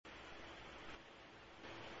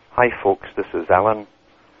Hi folks, this is Alan,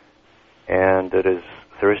 and it is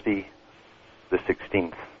Thursday, the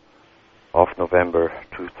 16th of November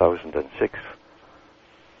 2006.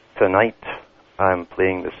 Tonight I'm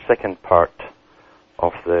playing the second part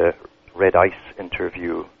of the Red Ice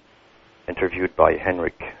interviewed by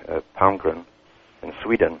Henrik Palmgren in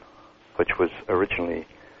Sweden, which was originally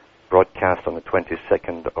broadcast on the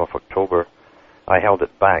 22nd of October. I held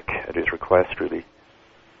it back at his request, really,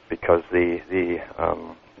 because they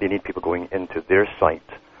need people going into their site,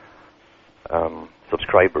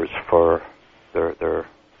 subscribers for their to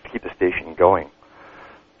keep the station going.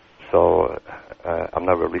 So I'm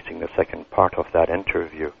now releasing the second part of that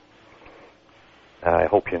interview. I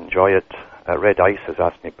hope you enjoy it. Red Ice has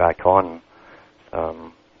asked me back on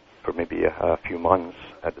for maybe a few months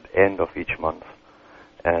at the end of each month,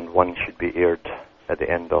 and one should be aired at the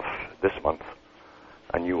end of this month,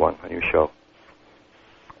 a new show.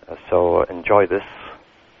 So enjoy this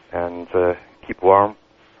and keep warm,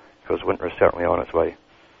 because winter is certainly on its way.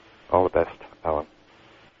 All the best, Alan.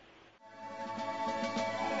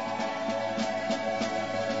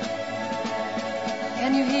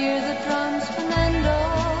 Can you hear the drums, Fernando?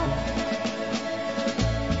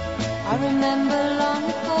 I remember long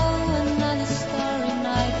ago another starry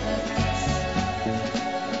night like this.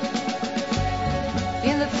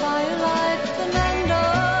 In the firelight, Fernando,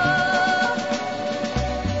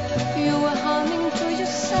 you were humming to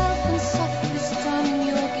yourself and softly strumming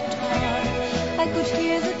your guitar. I could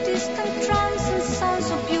hear the distant drums and sounds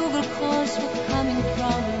of bugle calls were coming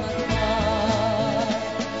from afar.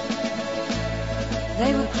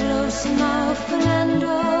 They were close now,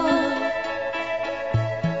 Fernando.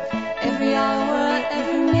 Every hour,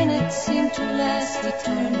 every minute seemed to last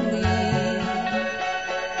eternally.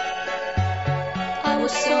 I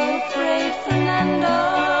was so afraid, Fernando.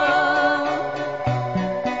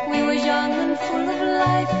 We were young and full of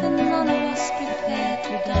life, and none of us prepared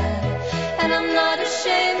to die. And I'm not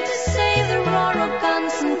ashamed to say the roar of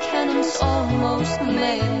guns and cannons almost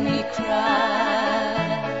made me cry.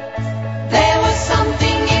 There was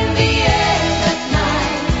something in the air that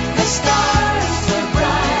night. The stars were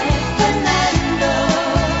bright, Fernando.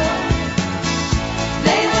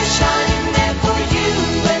 They were shining there for you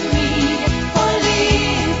and me, for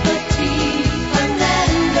liberty,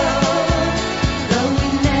 Fernando. Though we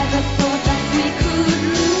never thought that we could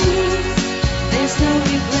lose, there's no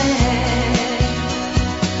regret.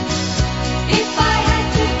 If I had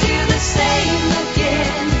to do the same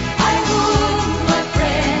again, I would, my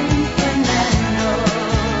friend Fernando.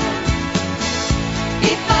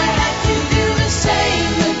 If I had to do the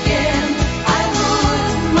same again, I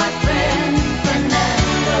would, my friend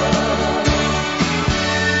Fernando.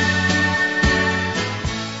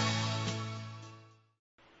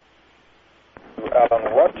 Alan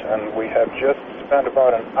Watt, and we have just spent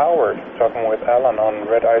about an hour talking with Alan on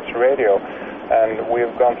Red Ice Radio, and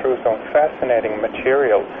we've gone through some fascinating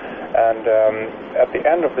material. And at the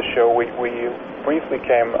end of the show, we briefly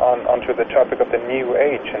came onto the topic of the New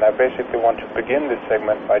Age, and I basically want to begin this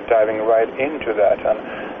segment by diving right into that. And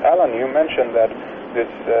Alan, you mentioned that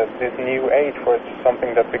this New Age was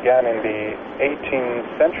something that began in the 18th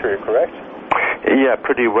century, correct? Yeah,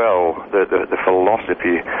 pretty well. The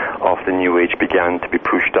philosophy of the New Age began to be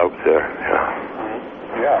pushed out there,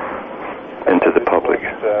 into the public.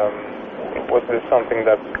 Was this something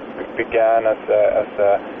that began as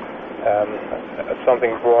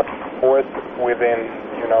something brought forth within,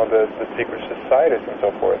 the secret societies and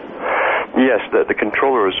so forth? Yes, the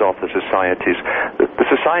controllers of the societies. The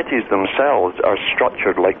societies themselves are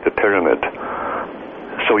structured like the pyramid.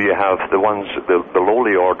 So you have the ones, the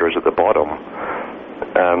lowly orders at the bottom,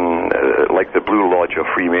 like the Blue Lodge of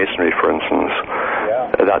Freemasonry, for instance.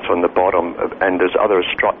 Yeah. That's on the bottom, and there's other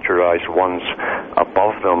structurized ones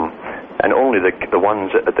above them, and only the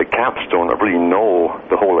ones at the capstone that really know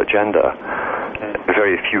the whole agenda.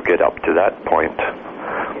 Very few get up to that point.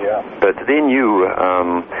 Yeah. But they knew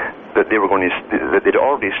that they were going to, that they'd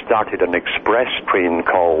already started an express train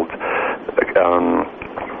called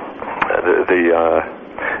the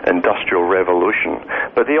Industrial Revolution,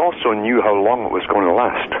 but they also knew how long it was going to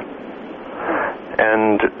last.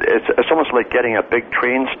 And it's almost like getting a big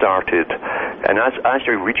train started, and as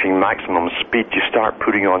you're reaching maximum speed, you start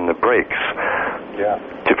putting on the brakes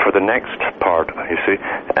for the next part, you see.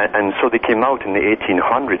 And so they came out in the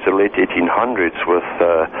 1800s, the late 1800s, with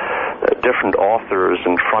different authors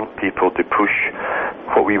and front people to push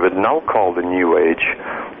what we would now call the New Age.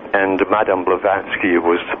 And Madame Blavatsky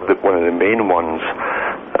was one of the main ones,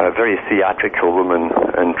 a very theatrical woman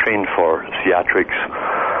and trained for theatrics.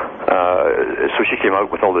 So she came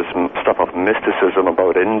out with all this stuff of mysticism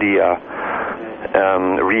about India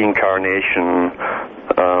reincarnation,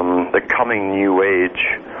 the coming new age,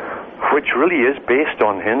 which really is based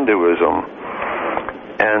on Hinduism,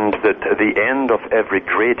 and that at the end of every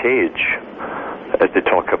great age, as they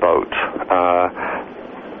talk about,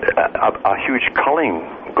 a huge culling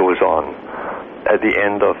goes on at the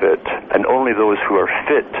end of it, and only those who are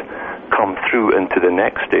fit come through into the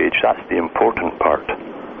next stage. That's the important part,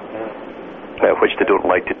 which they don't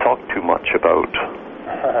like to talk too much about.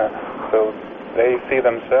 So they see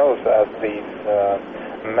themselves as these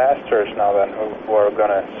masters now then, who are going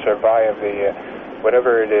to survive the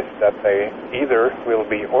whatever it is that they either will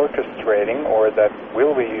be orchestrating or that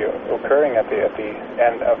will be occurring at the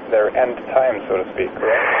end of their end time, so to speak,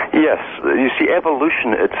 correct? Yes. You see,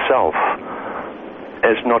 evolution itself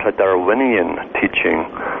is not a Darwinian teaching.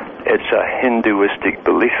 It's a Hinduistic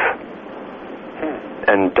belief.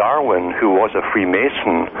 And Darwin, who was a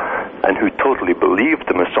Freemason and who totally believed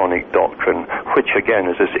the Masonic doctrine, which again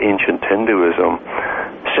is this ancient Hinduism,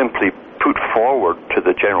 simply put forward to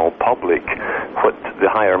the general public what the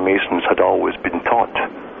higher Masons had always been taught.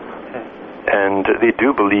 And they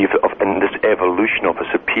do believe in this evolution of a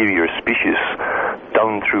superior species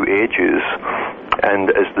down through ages, and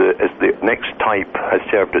as the next type has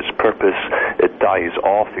served its purpose, it dies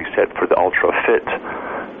off except for the ultra-fit.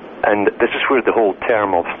 And this is where the whole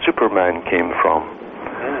term of Superman came from.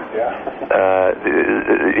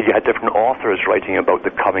 You had different authors writing about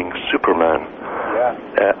the coming Superman.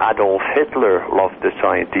 Adolf Hitler loved this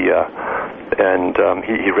idea, and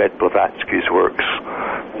he read Blavatsky's works.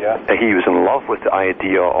 He was in love with the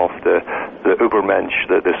idea of the Ubermensch,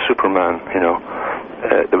 the Superman,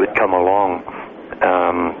 that would come along.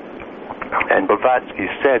 And Blavatsky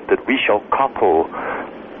said that we shall couple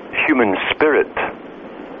human spirit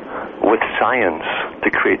with science to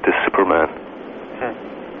create the Superman.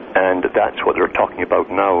 And that's what they're talking about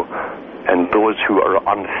now. And those who are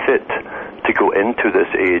unfit to go into this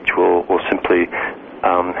age will simply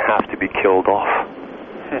have to be killed off.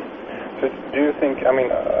 So do you think,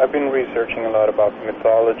 I've been researching a lot about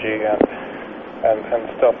mythology and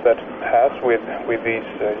stuff that has with these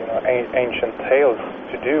ancient tales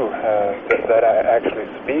to do, that actually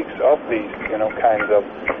speaks of these kinds of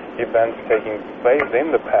events taking place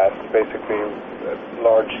in the past, basically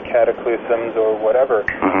large cataclysms or whatever,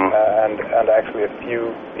 and actually a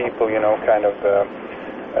few people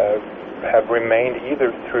have remained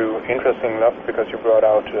either through, interesting enough, because you brought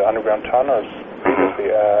out underground tunnels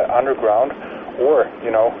previously, underground, or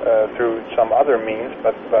through some other means,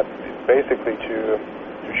 but basically to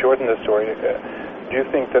shorten the story, do you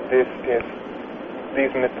think that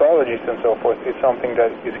these mythologies and so forth is something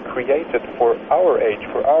that is created for our age,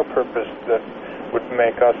 for our purpose, that would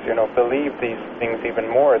make us believe these things even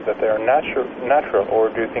more, that they are natural, or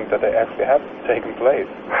do you think that they actually have taken place?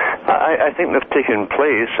 I think they've taken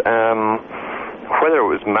place. Whether it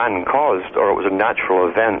was man-caused or it was a natural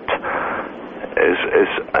event is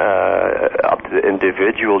up to the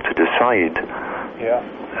individual to decide.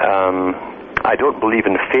 I don't believe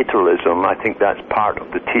in fatalism. I think that's part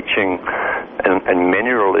of the teaching in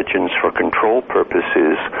many religions for control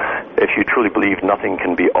purposes. If you truly believe nothing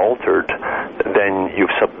can be altered, then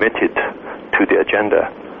you've submitted to the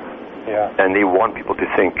agenda. And they want people to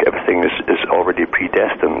think everything is already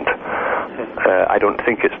predestined. I don't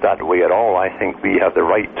think it's that way at all. I think we have the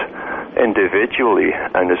right individually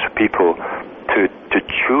and as people to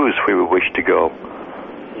choose where we wish to go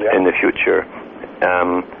in the future.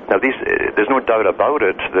 Now, there's no doubt about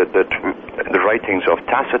it that the writings of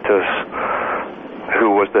Tacitus,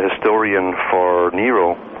 who was the historian for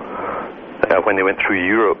Nero, when they went through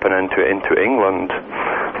Europe and into England,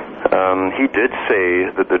 he did say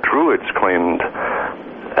that the Druids claimed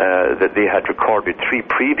that they had recorded 3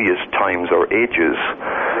 previous times or ages,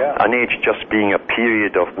 an age just being a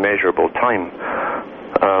period of measurable time,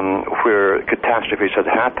 where catastrophes had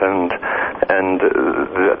happened, and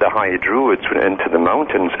the high Druids went into the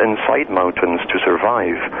mountains, inside mountains, to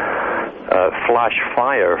survive. Flash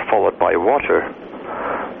fire followed by water.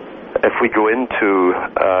 If we go into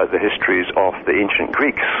the histories of the ancient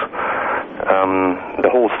Greeks, the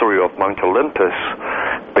whole story of Mount Olympus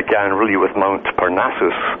began really with Mount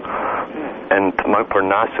Parnassus, and Mount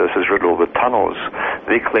Parnassus is riddled with tunnels.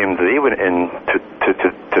 They claimed they went in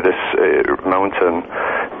to this mountain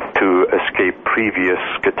to escape previous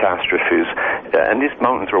catastrophes, and these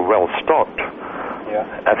mountains were well stocked.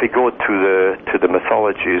 If we go to the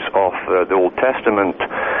mythologies of the Old Testament,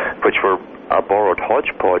 which were a borrowed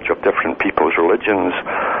hodgepodge of different people's religions,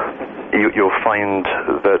 you'll find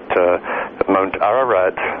that Mount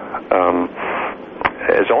Ararat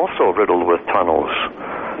is also riddled with tunnels,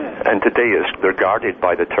 and today they're guarded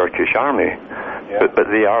by the Turkish army. but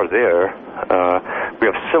they are there. We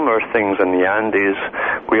have similar things in the Andes.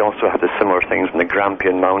 We also have the similar things in the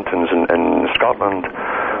Grampian Mountains in Scotland.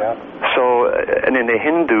 Yeah. So, and then the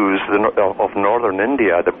Hindus of northern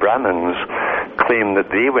India, the Brahmins, claim that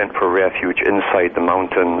they went for refuge inside the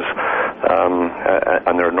mountains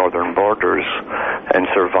on their northern borders and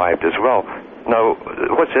survived as well. Now,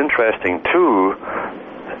 what's interesting too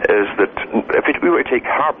is that if we were to take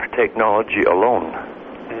HAARP technology alone,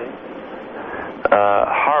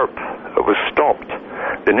 HAARP was stopped.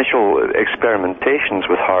 The initial experimentations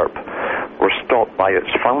with HAARP were stopped by its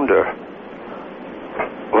founder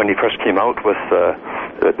when he first came out with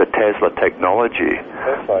the Tesla technology.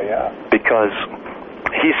 Tesla, yeah. Because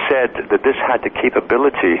he said that this had the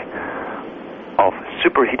capability of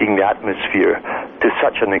superheating the atmosphere to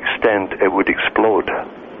such an extent it would explode.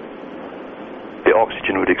 The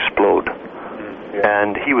oxygen would explode. Yeah.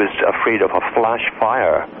 And he was afraid of a flash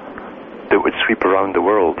fire that would sweep around the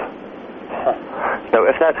world. Now,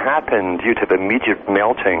 if that happened, you'd have immediate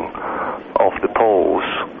melting of the poles.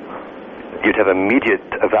 You'd have immediate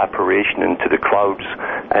evaporation into the clouds,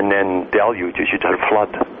 and then deluges. You'd have flood.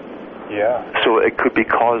 Yeah. So it could be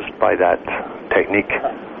caused by that technique,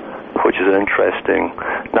 which is interesting.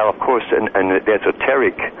 Now, of course, in the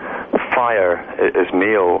esoteric, fire is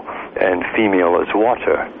male and female is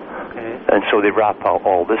water. And so they wrap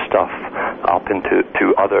all this stuff up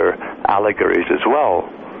into other allegories as well.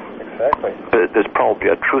 Exactly. But there's probably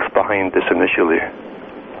a truth behind this initially.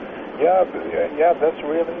 Yeah, that's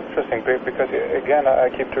really interesting because again, I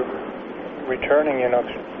keep returning,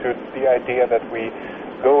 to the idea that we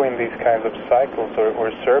go in these kinds of cycles or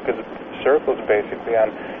circles basically, and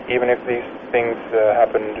even if these things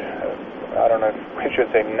happened, I don't know if we should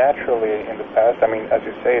say naturally in the past. I mean, as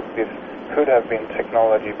you say, this could have been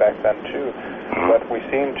technology back then too, but we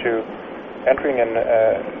seem to entering in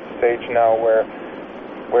a stage now where,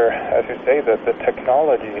 as you say, that the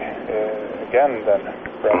technology again then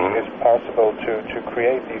is possible to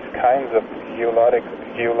create these kinds of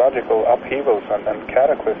geological upheavals and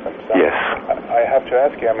cataclysms. Yes. I have to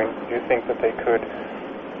ask you, I mean, do you think that they could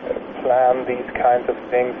plan these kinds of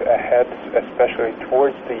things ahead, especially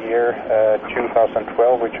towards the year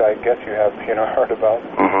 2012, which I guess you have heard about?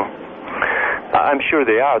 I'm sure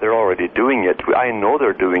they are. They're already doing it. I know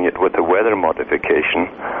they're doing it with the weather modification.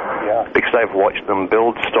 Yeah. Because I've watched them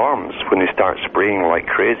build storms when they start spraying like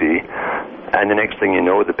crazy. And the next thing you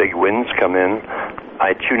know, the big winds come in.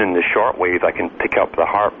 I tune in the shortwave. I can pick up the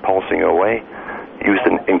HAARP pulsing away, used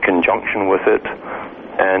in conjunction with it.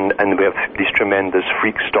 And we have these tremendous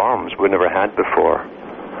freak storms we never had before.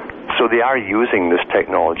 So they are using this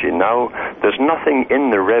technology. Now, there's nothing in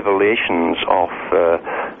the revelations of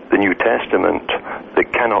the New Testament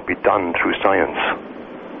that cannot be done through science.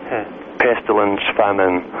 Pestilence,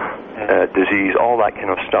 famine, disease, all that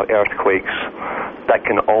kind of stuff, earthquakes, that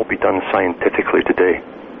can all be done scientifically today.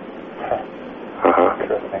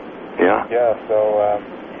 Interesting. Yeah. Yeah, so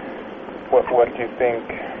what do you think,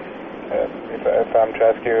 if I'm to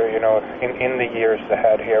ask you, in the years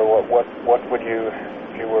ahead here, what would you,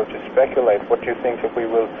 if you were to speculate, what do you think that we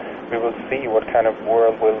will see, what kind of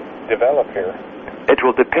world will develop here? It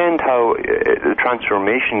will depend how the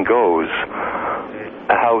transformation goes,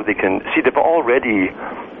 how they can see. They've already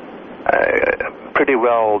pretty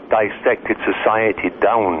well dissected society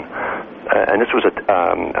down, and this was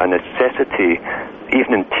a necessity,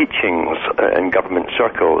 even in teachings in government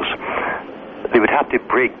circles. They would have to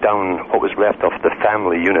break down what was left of the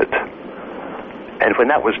family unit, and when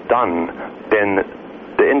that was done, then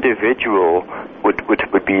the individual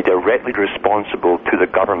would be directly responsible to the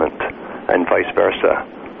government, and vice versa.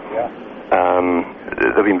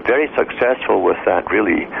 They've been very successful with that,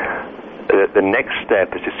 really. The next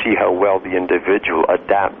step is to see how well the individual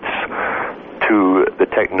adapts to the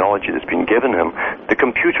technology that's been given him. The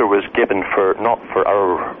computer was given not for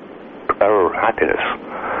our happiness.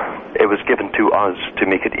 It was given to us to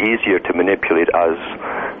make it easier to manipulate us,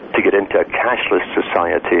 to get into a cashless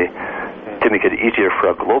society, to make it easier for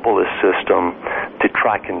a globalist system to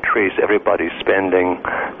track and trace everybody's spending,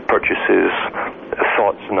 purchases,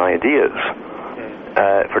 thoughts and ideas,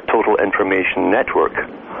 for total information network.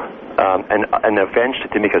 And eventually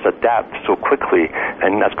to make us adapt so quickly,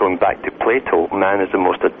 and that's going back to Plato, man is the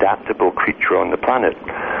most adaptable creature on the planet.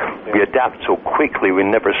 We adapt so quickly, we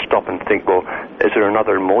never stop and think, well, is there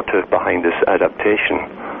another motive behind this adaptation?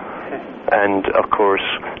 And of course,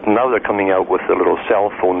 now they're coming out with a little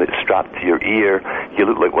cell phone that's strapped to your ear. You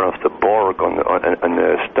look like one of the Borg on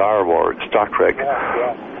the Star Trek.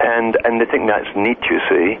 And they think that's neat, you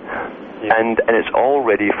see. And it's all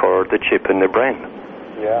ready for the chip in the brain.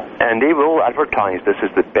 Yeah. And they will advertise this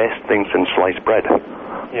is the best thing since sliced bread.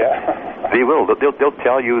 Yeah. They will. They'll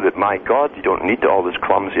tell you that, my God, you don't need all this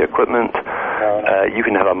clumsy equipment. No. You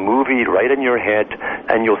can have a movie right in your head,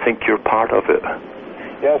 and you'll think you're part of it.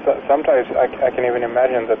 Yeah, so sometimes I can even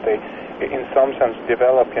imagine that they, in some sense,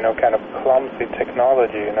 develop, kind of clumsy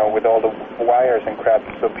technology, with all the wires and crap,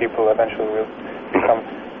 so people eventually will become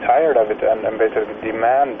tired of it and basically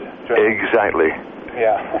demand to... Exactly.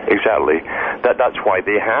 Yeah. Exactly. That's why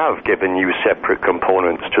they have given you separate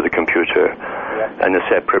components to the computer and a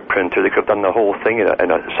separate printer. They could have done the whole thing in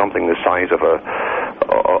something the size of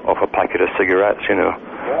a packet of cigarettes,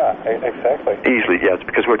 Yeah, exactly. Easily, yes,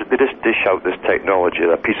 because they just dish out this technology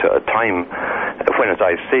a piece at a time. When, as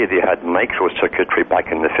I say, they had microcircuitry back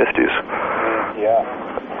in the 50s. Yeah.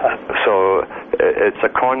 So it's a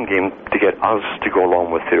con game to get us to go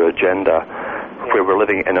along with their agenda, where we're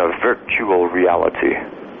living in a virtual reality,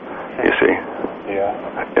 you see. Yeah.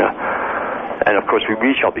 Yeah. And of course,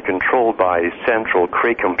 we shall be controlled by central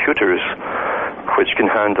Cray computers, which can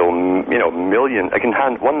handle,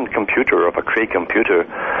 one computer of a Cray computer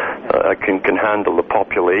can handle the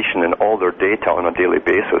population and all their data on a daily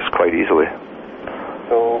basis quite easily.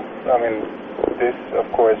 So, this,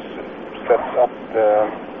 of course, sets up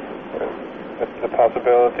the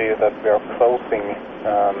possibility that we are closing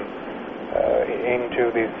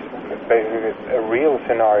into this basically a real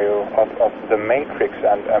scenario of the Matrix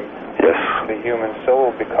and yes. The human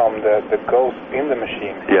soul become the ghost in the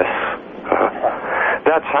machine. Yes.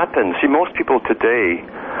 That's happened. See, most people today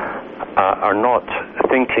are not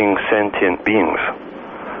thinking sentient beings.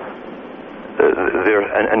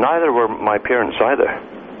 And neither were my parents either.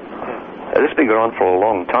 This has been going on for a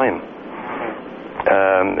long time.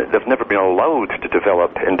 They've never been allowed to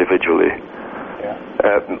develop individually.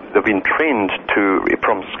 They've been trained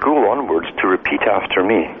from school onwards to repeat after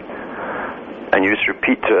me, and you just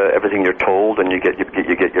repeat everything you're told, and you get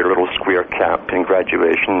your little square cap in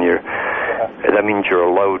graduation. That means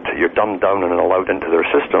you're dumbed down and allowed into their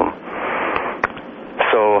system.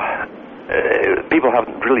 So people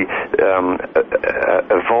haven't really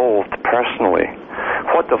evolved personally.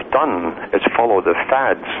 What they've done is follow the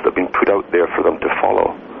fads that have been put out there for them to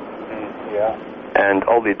follow. Yeah. And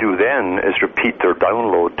all they do then is repeat their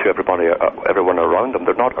download to everyone around them.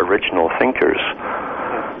 They're not original thinkers.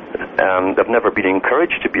 They've never been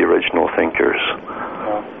encouraged to be original thinkers.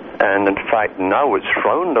 And in fact, now it's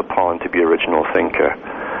frowned upon to be original thinker.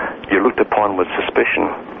 You're looked upon with suspicion.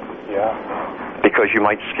 Yeah. Because you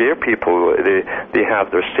might scare people. They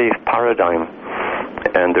have their safe paradigm,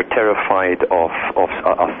 and they're terrified of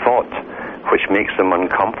a thought which makes them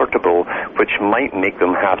uncomfortable, which might make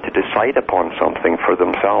them have to decide upon something for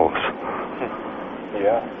themselves.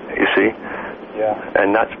 Yeah. You see? Yeah.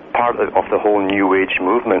 And that's part of the whole New Age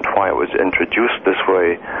movement, why it was introduced this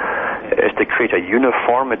way, is to create a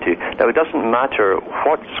uniformity. Now, it doesn't matter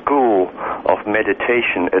what school of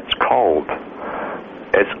meditation it's called.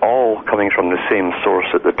 It's all coming from the same source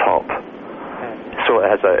at the top. So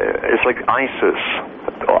it's like ISIS.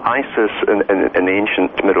 ISIS in the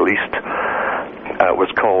ancient Middle East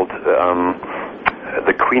was called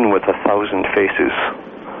the Queen with 1,000 Faces.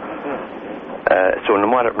 So no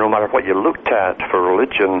matter what you looked at for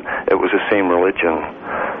religion, it was the same religion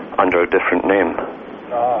under a different name.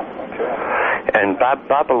 Okay. And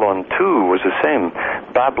Babylon too was the same.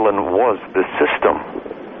 Babylon was the system.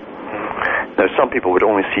 Now, some people would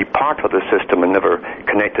only see part of the system and never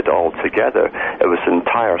connect it all together. It was the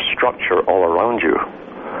entire structure all around you.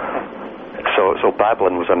 So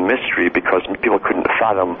Babylon was a mystery because people couldn't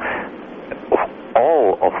fathom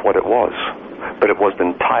all of what it was. But it was the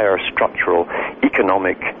entire structural,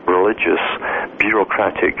 economic, religious,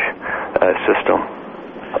 bureaucratic system.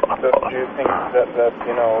 So do you think that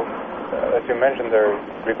as you mentioned there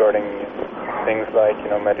regarding things like,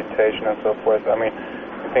 meditation and so forth,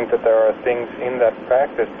 you think that there are things in that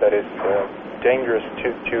practice that is dangerous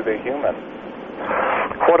to the human?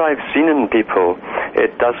 What I've seen in people,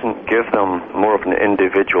 it doesn't give them more of an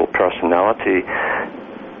individual personality.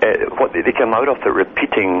 What they come out of it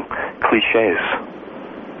repeating cliches.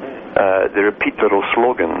 They repeat little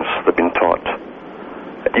slogans they've been taught.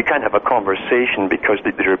 You can't have a conversation because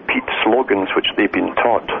they repeat slogans which they've been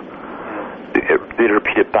taught. They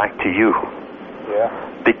repeat it back to you. Yeah.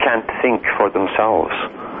 They can't think for themselves.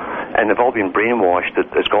 And they've all been brainwashed that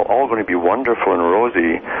it's all going to be wonderful and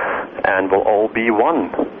rosy, and we'll all be one.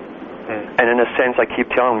 And in a sense, I keep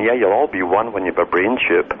telling them, you'll all be one when you have a brain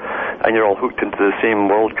chip, and you're all hooked into the same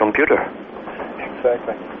world computer.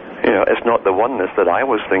 Exactly. It's not the oneness that I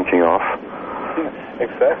was thinking of.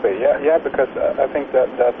 Exactly. Yeah. Because I think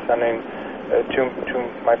that's to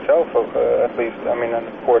myself, at least, I mean, an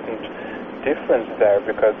important difference there,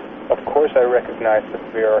 because of course I recognize that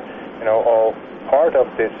we are, all part of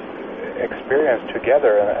this experience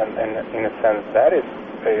together, and in a sense that is,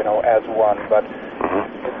 as one, but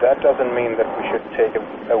that doesn't mean that we should take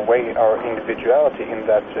away our individuality in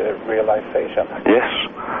that realization. Yes.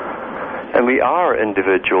 And we are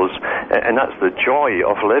individuals, and that's the joy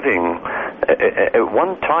of living. At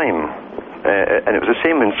one time, and it was the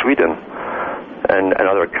same in Sweden and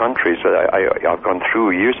other countries that I've gone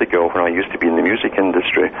through years ago when I used to be in the music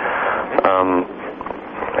industry.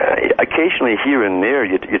 Occasionally, here and there,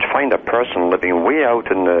 you'd find a person living way out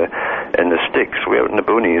in the sticks, way out in the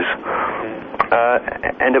boonies,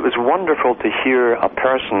 and it was wonderful to hear a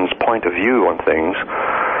person's point of view on things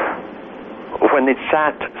when they'd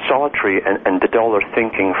sat solitary and did all their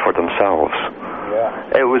thinking for themselves.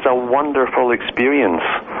 Yeah. It was a wonderful experience,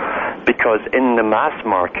 because in the mass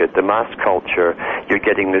market, the mass culture, you're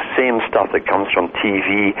getting the same stuff that comes from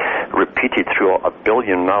TV repeated through a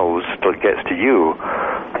billion mouths till it gets to you.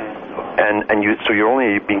 So you're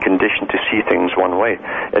only being conditioned to see things one way.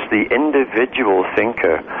 It's the individual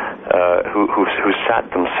thinker who sat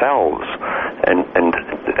themselves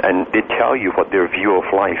and they tell you what their view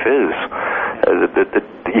of life is.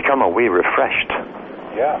 You come away refreshed.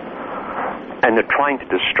 Yeah. And they're trying to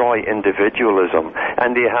destroy individualism.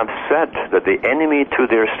 And they have said that the enemy to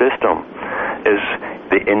their system is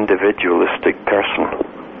the individualistic person.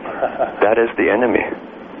 That is the enemy.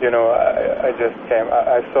 I just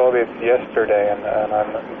I saw this yesterday, and I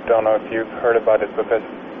don't know if you've heard about it, because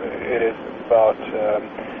it is about,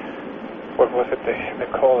 what was it, they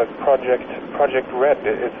call it Project Red.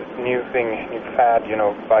 It's a new thing, new fad,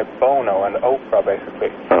 by Bono and Oprah, basically.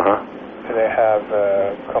 They have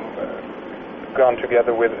gone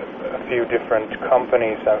together with a few different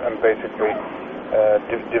companies and basically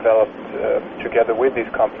developed together with these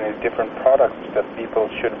companies different products that people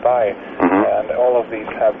should buy, and all of these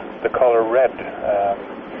have the color red.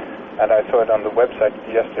 And I saw it on the website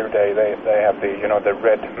yesterday. They have the the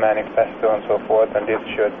red manifesto and so forth, and this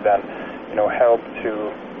should then help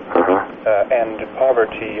to end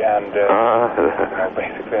poverty and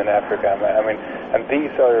basically in Africa. I mean, and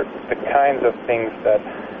these are the kinds of things that,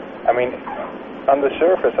 I mean, on the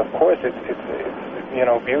surface, of course, it's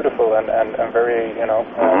beautiful and very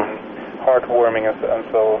heartwarming and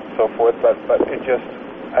so forth. But it just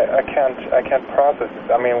I can't process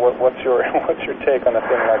it. I mean, what's your take on a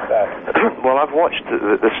thing like that? Well, I've watched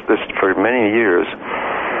this for many years,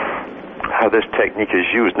 how this technique is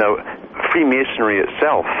used. Now, Freemasonry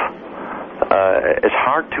itself is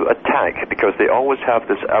hard to attack because they always have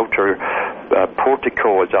this outer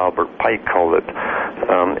portico, as Albert Pike called it,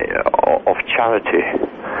 of charity.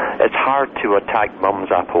 It's hard to attack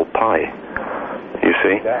mum's apple pie, you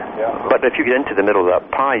see. Yeah. But if you get into the middle of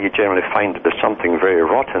that pie, you generally find that there's something very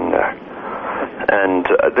rotten there. And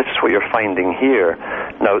this is what you're finding here.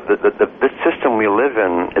 Now, the system we live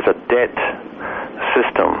in is a debt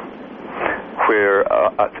system, where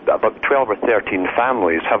about 12 or 13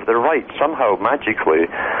 families have the right somehow magically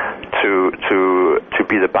to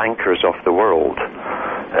be the bankers of the world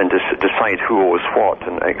and decide who owes what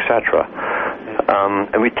and etc.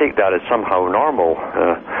 And we take that as somehow normal,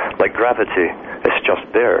 like gravity. It's just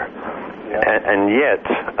there. Yeah. And yet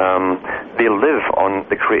they live on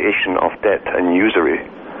the creation of debt and usury.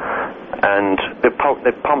 And they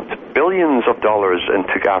pumped billions of dollars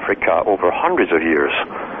into Africa over hundreds of years,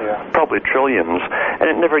 probably trillions, and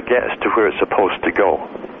it never gets to where it's supposed to go.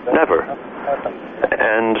 Never.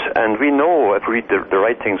 And we know, if we read the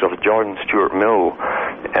writings of John Stuart Mill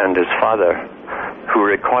and his father, who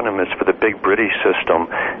were economists for the big British system,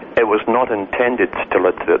 it was not intended to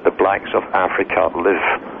let the blacks of Africa live.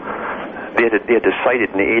 They had decided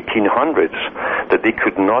in the 1800s that they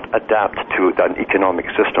could not adapt to an economic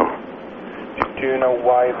system. Do you know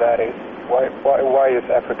why that is? Why is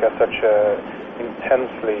Africa such a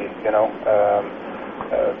intensely,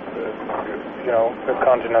 a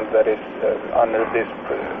continent that is under this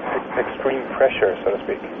extreme pressure, so to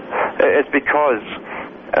speak? It's because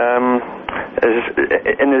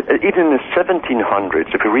even in the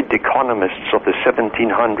 1700s, if you read the economists of the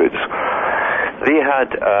 1700s, they had,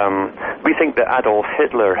 we think that Adolf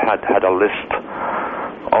Hitler had a list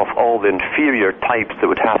of all the inferior types that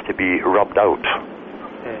would have to be rubbed out.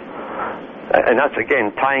 And that's,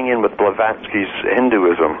 again, tying in with Blavatsky's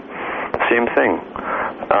Hinduism. Same thing.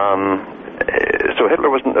 So Hitler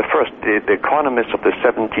wasn't the first. The economists of the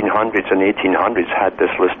 1700s and 1800s had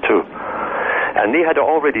this list too. And they had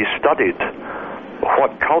already studied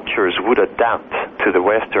what cultures would adapt to the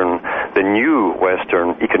new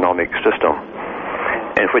Western economic system.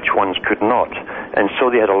 and which ones could not. And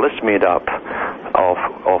so they had a list made up of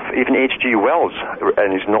even H.G. Wells,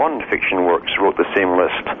 in his non-fiction works, wrote the same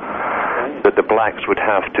list, that the blacks would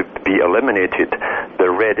have to be eliminated.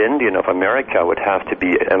 The Red Indian of America would have to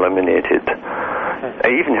be eliminated.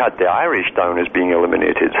 I even had the Irish down as being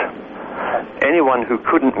eliminated. Anyone who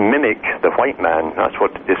couldn't mimic the white man, that's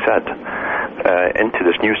what they said, into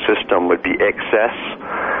this new system would be excess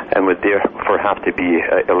and would therefore have to be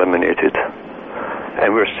eliminated.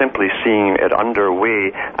 And we're simply seeing it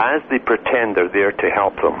underway as they pretend they're there to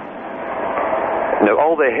help them. Now,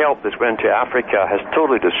 all the help that's went to Africa has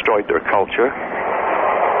totally destroyed their culture.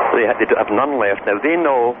 They have none left. Now, they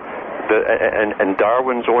know that in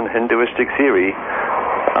Darwin's own Hinduistic theory,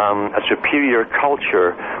 a superior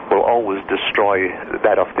culture will always destroy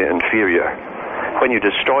that of the inferior. When you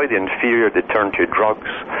destroy the inferior, they turn to drugs,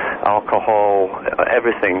 alcohol,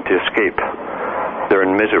 everything to escape. They're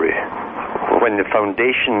in misery. When the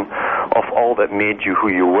foundation of all that made you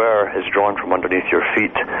who you were is drawn from underneath your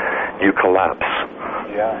feet, you collapse.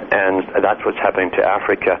 Yeah. And that's what's happening to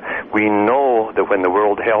Africa. We know that when the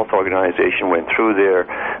World Health Organization went through there,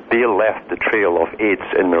 they left the trail of AIDS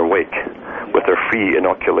in their wake with their free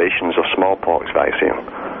inoculations of smallpox vaccine.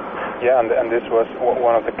 Yeah, and this was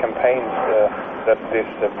one of the campaigns that this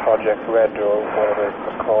Project Red, or whatever it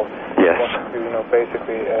was called, Yes. was to,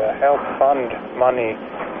 basically help fund money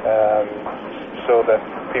so that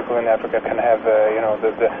people in Africa can have,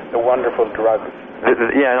 the wonderful drugs.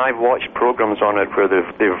 Yeah, and I've watched programs on it where they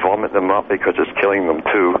vomit them up because it's killing them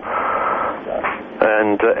too.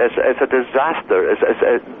 And it's a disaster.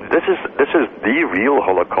 This is the real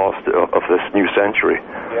Holocaust of this new century.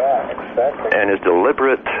 Yeah, exactly. And it's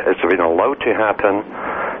deliberate. It's been allowed to happen.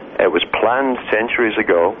 It was planned centuries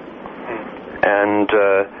ago. And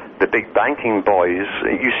the big banking boys,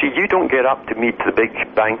 you see, you don't get up to meet the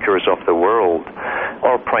big bankers of the world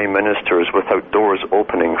or prime ministers without doors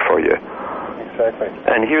opening for you. Exactly.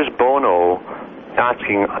 And here's Bono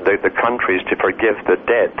asking the countries to forgive the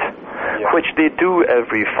debt, which they do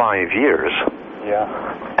every 5 years. Yeah.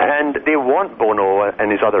 And they want Bono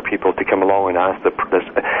and his other people to come along and ask this,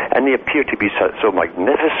 and they appear to be so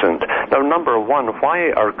magnificent. Now, number one,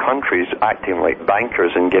 why are countries acting like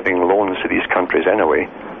bankers and giving loans to these countries anyway?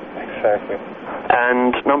 Exactly.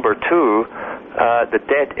 And number two, the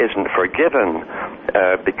debt isn't forgiven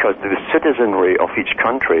because the citizenry of each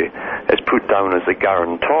country is put down as a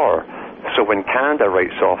guarantor. So when Canada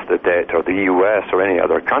writes off the debt, or the US or any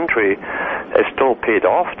other country, it's still paid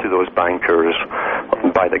off to those bankers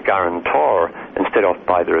by the guarantor instead of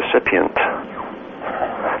by the recipient.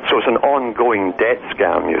 So it's an ongoing debt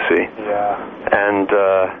scam, you see. Yeah. And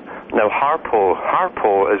now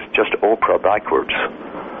Harpo is just Oprah backwards.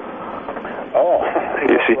 Oh.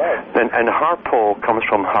 You see, Right. and Harpo comes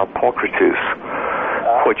from Harpocrates,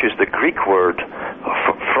 which is the Greek word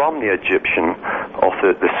from the Egyptian of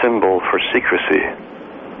the symbol for secrecy.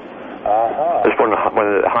 Uh-huh. It's one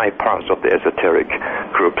of the high parts of the esoteric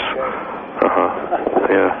groups.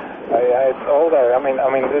 Yeah, it's all there. I mean,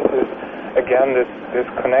 this is again, this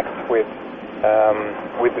connects with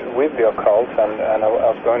the occult, and I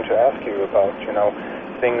was going to ask you about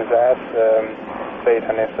things as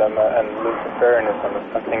Satanism and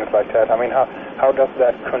Luciferianism and things like that. I mean, how does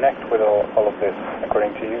that connect with all of this,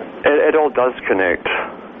 according to you? It all does connect.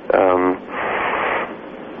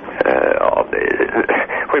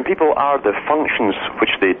 When people are the functions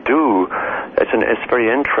which they do, it's very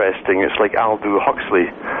interesting. It's like Aldous Huxley.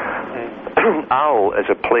 Al is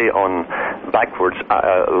a play on backwards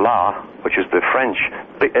la, which is the French.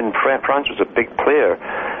 In France was a big player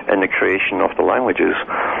in the creation of the languages,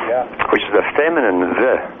 which is the feminine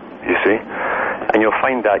the, you see. And you'll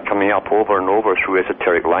find that coming up over and over through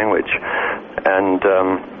esoteric language. And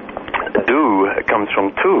do comes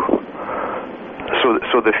from tu.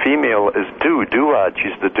 So the female is duad.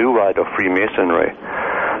 She's the duad of Freemasonry.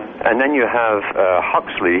 And then you have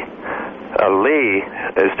Huxley. A lay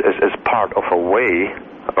is part of a way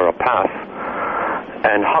or a path,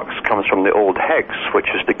 and Hux comes from the old hex, which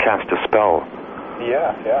is to cast a spell.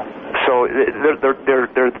 Yeah. So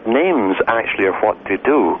their names actually are what they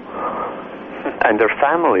do, and their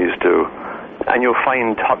families do. And you'll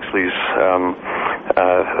find Huxley's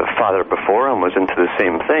father before him was into the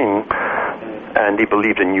same thing, and he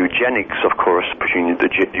believed in eugenics, of course, pushing the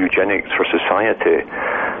eugenics for society.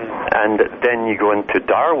 And then you go into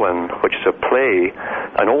Darwin, which is a play.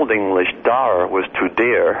 An Old English dar was to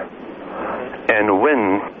dare, and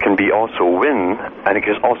win can be also win, and it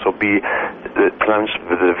can also be pronounced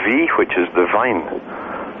with the V, which is the vine.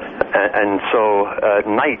 And so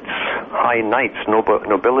knights, high knights,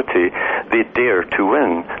 nobility, they dare to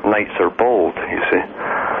win. Knights are bold, you see.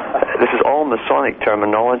 This is all Masonic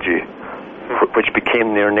terminology, which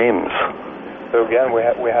became their names. So again, we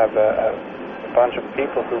have a bunch of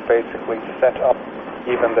people who basically set up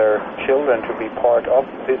even their children to be part of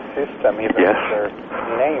this system, even Yes. with their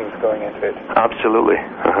names going into it. Absolutely.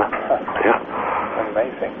 Yeah.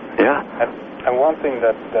 Amazing. Yeah. And one thing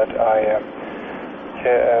that I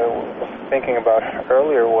was thinking about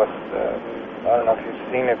earlier was, I don't know if you've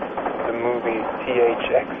seen it, the movie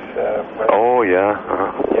THX. Oh, yeah.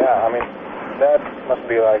 Yeah, I mean, that must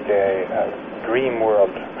be like a dream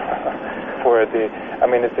world for the... I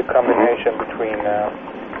mean, it's a combination between,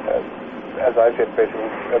 as I said, basically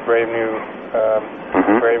a Brave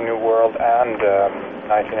New World and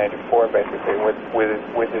 1984, basically,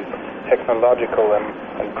 with this technological and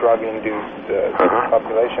drug-induced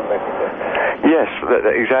population, basically. Yes,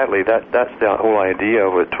 exactly. That's the whole idea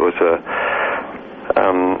of it, was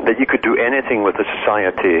that you could do anything with a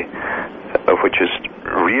society which is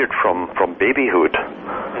reared from babyhood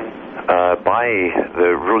by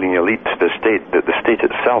the ruling elite, the state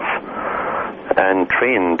itself, and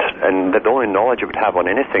trained, and the only knowledge it would have on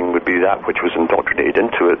anything would be that which was indoctrinated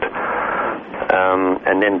into it,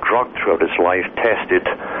 and then drugged throughout its life, tested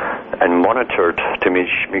and monitored to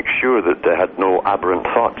make sure that they had no aberrant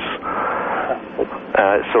thoughts.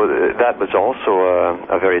 So that was also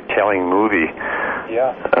a very telling movie.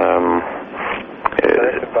 Yeah.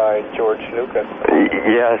 Directed by George Lucas.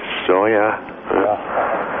 Yes. Oh, yeah.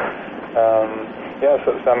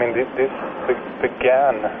 So I mean, this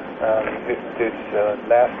began. This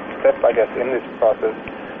last step, I guess, in this process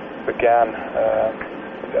began,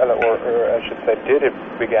 or I should say,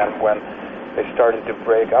 began when they started to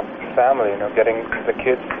break up the family. Getting the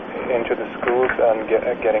kids into the schools and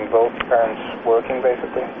getting both parents working,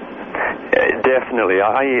 basically. Definitely.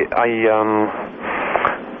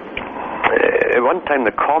 At one time,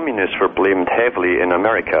 the communists were blamed heavily in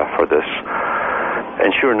America for this.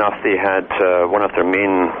 And sure enough, they had one of their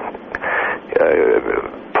main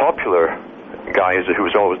popular guys who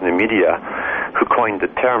was always in the media who coined the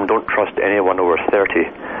term, "Don't trust anyone over 30."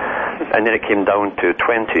 And then it came down to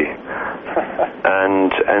 20.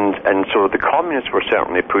 And so the communists were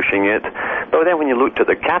certainly pushing it. But then when you looked at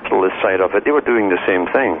the capitalist side of it, they were doing the same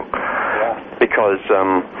thing. Yeah. Because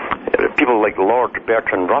people like Lord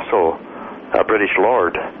Bertrand Russell, a British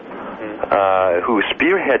lord, who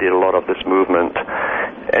spearheaded a lot of this movement,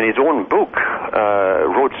 in his own book,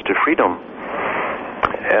 Roads to Freedom,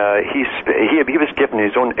 he was given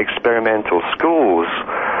his own experimental schools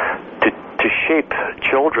to shape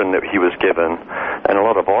children that he was given, and a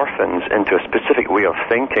lot of orphans, into a specific way of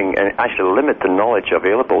thinking, and actually limit the knowledge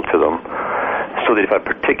available to them, so that if a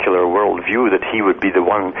particular worldview, that he would be the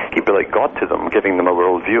one, he'd be like God to them, giving them a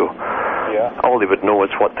worldview. Yeah. All they would know is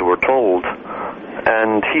what they were told.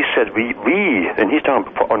 And he said, we, and he's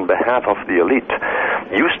talking on behalf of the elite,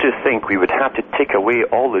 used to think we would have to take away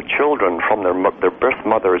all the children from their birth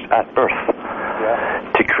mothers at birth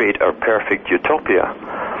to create our perfect utopia.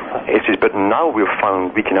 He says, but now we've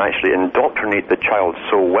found we can actually indoctrinate the child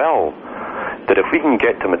so well that if we can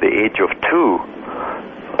get them at the age of 2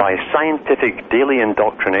 by scientific daily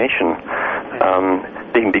indoctrination,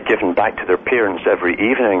 they can be given back to their parents every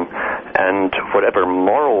evening, and whatever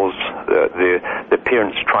morals the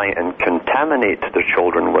parents try and contaminate their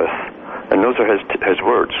children with, and those are his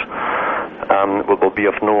words, will be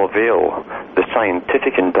of no avail. The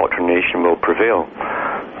scientific indoctrination will prevail.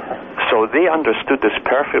 So they understood this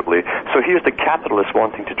perfectly. So here's the capitalists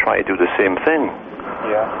wanting to try to do the same thing.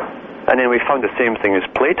 Yeah. And then we found the same thing as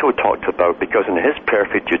Plato talked about, because in his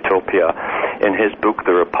Perfect Utopia, in his book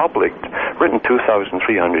The Republic, written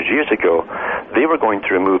 2,300 years ago, they were going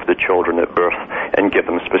to remove the children at birth and give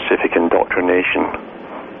them specific indoctrination.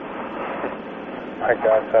 My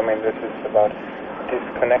God, I mean, this is about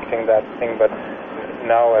disconnecting that thing, but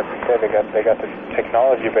now, as you say, they got the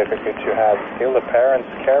technology basically to have still the parents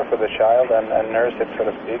care for the child and nurse it, so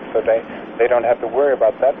to speak, so they don't have to worry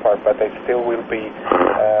about that part, but they still will be,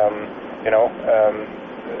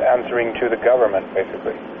 answering to the government,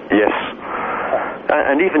 basically. Yes.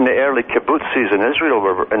 And even the early kibbutzes in Israel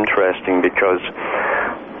were interesting, because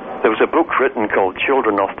there was a book written called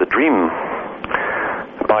Children of the Dream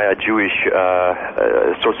by a Jewish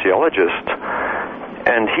sociologist.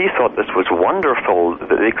 And he thought this was wonderful,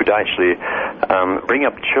 that they could actually bring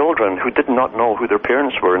up children who did not know who their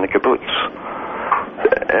parents were in the kibbutz.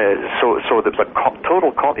 So there was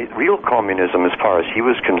a real communism as far as he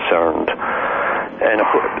was concerned. And of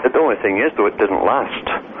course, the only thing is, though, it didn't last.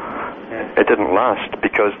 It didn't last,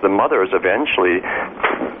 because the mothers eventually,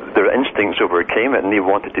 their instincts overcame it, and they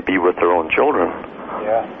wanted to be with their own children.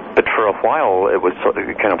 Yeah. But for a while, it was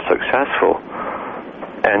kind of successful.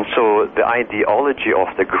 And so the ideology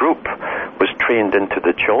of the group was trained into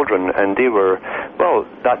the children, and they were, well,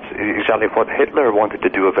 that's exactly what Hitler wanted to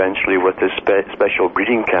do eventually with his special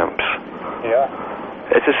breeding camps. Yeah.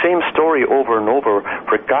 It's the same story over and over,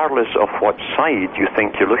 regardless of what side you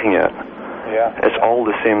think you're looking at. Yeah. It's all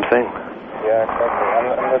the same thing. Yeah, exactly.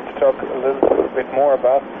 And let's talk a little bit more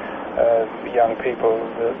about the young people,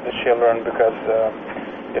 the children, because,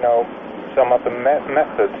 you know, some of the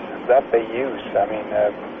methods that they use, I mean,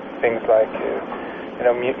 things like, you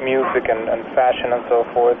know, music and fashion and so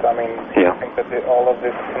forth, I mean, Yeah. I think that all of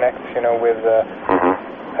this connects, you know, with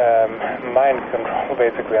mind control,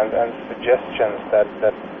 basically, and suggestions that,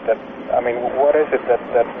 I mean, what is it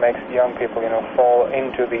that makes young people, you know, fall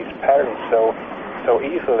into these patterns so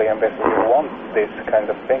easily and basically want this kind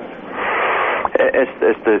of thing?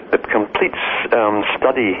 It's the complete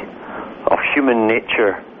study of human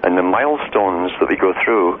nature and the milestones that we go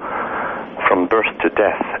through from birth to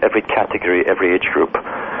death, every category, every age group,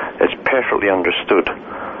 is perfectly understood.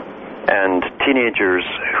 And teenagers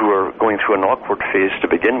who are going through an awkward phase to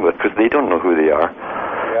begin with, because they don't know who they are,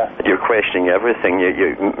 you're questioning everything.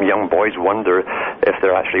 Young boys wonder if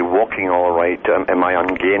they're actually walking all right. Am I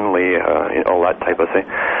ungainly? All that type of thing.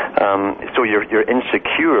 So you're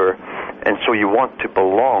insecure, and so you want to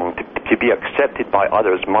belong. To be accepted by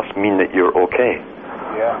others must mean that you're okay.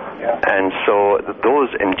 Yeah. And so those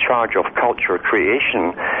in charge of culture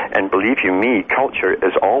creation, and believe you me, culture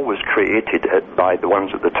is always created by the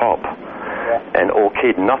ones at the top. Yeah. And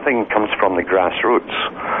okay, nothing comes from the grassroots.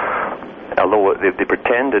 Although they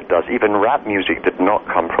pretend it does. Even rap music did not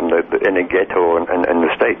come from in a ghetto in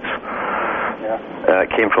the States. Yeah. It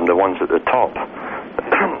came from the ones at the top.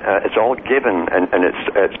 It's all given, and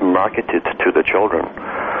it's marketed to the children.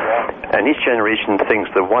 And each generation thinks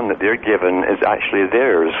the one that they're given is actually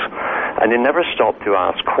theirs, and they never stop to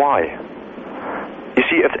ask why. You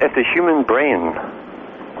see, if the human brain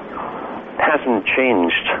hasn't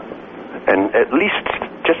changed, and at least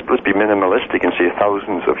just let's be minimalistic and say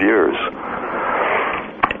thousands of years,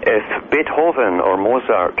 if Beethoven or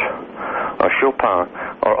Mozart or Chopin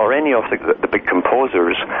or any of the big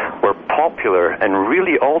composers were popular and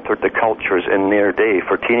really altered the cultures in their day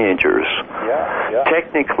for teenagers,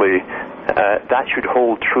 technically that should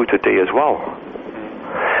hold true today as well.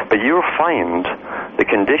 But you'll find the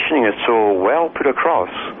conditioning is so well put across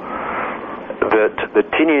that the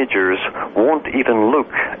teenagers won't even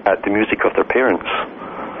look at the music of their parents.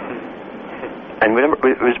 And we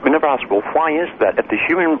never ask, well, why is that? If the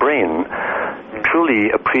human brain truly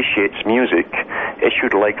appreciates music, it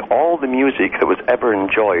should like all the music that was ever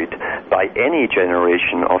enjoyed by any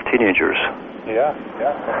generation of teenagers. Yeah,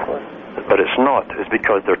 of course. But it's not. It's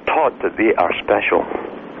because they're taught that they are special.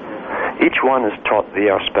 Each one is taught they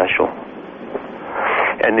are special.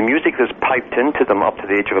 And the music that's piped into them up to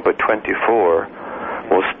the age of about 24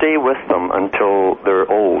 will stay with them until they're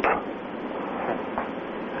old.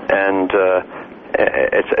 And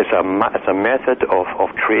it's a method of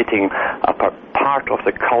creating a part of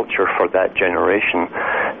the culture for that generation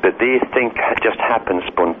that they think just happens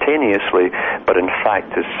spontaneously, but in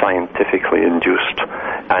fact is scientifically induced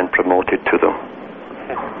and promoted to them.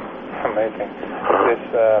 Amazing.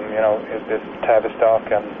 Is this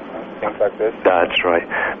Tavistock and things like this? That's right.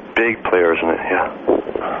 Big players in it, yeah.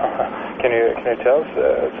 Can you tell us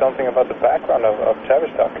something about the background of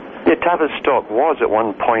Tavistock? Yeah, Tavistock was at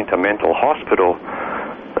one point a mental hospital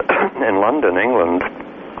in London, England.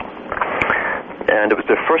 And it was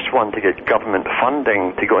the first one to get government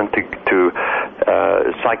funding to go into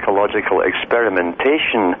psychological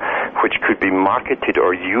experimentation, which could be marketed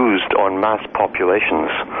or used on mass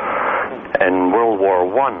populations. In World War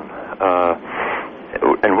I,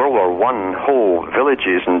 whole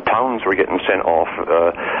villages and towns were getting sent off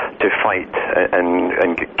to fight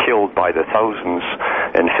and get killed by the thousands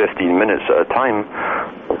in 15 minutes at a time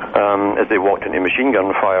as they walked into machine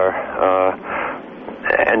gun fire.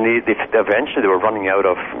 And they eventually were running out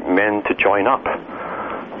of men to join up.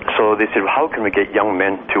 So they said, how can we get young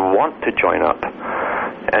men to want to join up?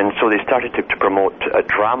 And so they started to promote a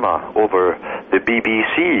drama over the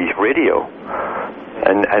BBC radio.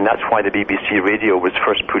 And that's why the BBC radio was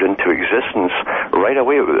first put into existence. Right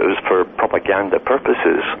away it was for propaganda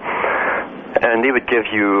purposes. And they would give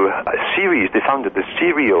you a series. They found that the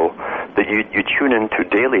serial that you tune into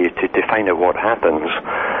daily to find out what happens,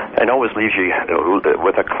 and always leaves you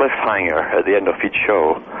with a cliffhanger at the end of each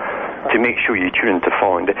show to make sure you tune into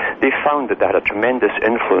following. They found that had a tremendous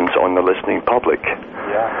influence on the listening public.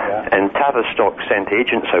 Yeah. And Tavistock sent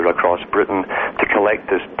agents out across Britain to collect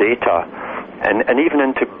this data, and even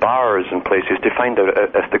into bars and places to find out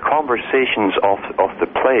if the conversations of the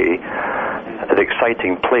play the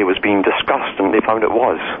exciting play was being discussed, and they found it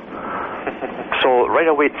was. So right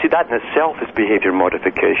away, see, that in itself is behavior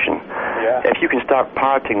modification. Yeah. If you can start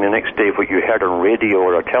parroting the next day what you heard on radio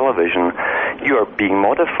or television, you are being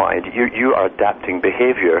modified. You are adapting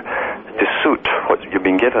behavior to suit what you've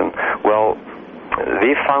been given. Well,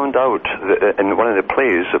 they found out that in one of the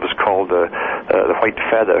plays, it was called The White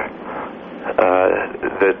Feather,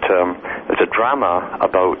 that it's a drama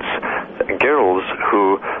about girls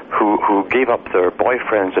who gave up their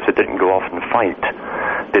boyfriends if they didn't go off and fight.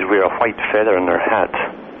 They'd wear a white feather in their hat.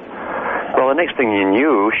 Well, the next thing you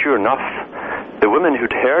knew, sure enough, the women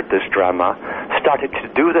who'd heard this drama started to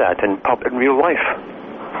do that in real life.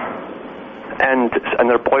 And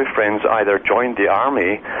their boyfriends either joined the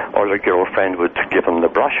army or their girlfriend would give them the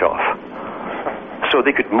brush off. So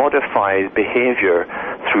they could modify behavior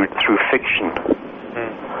through fiction.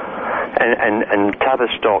 And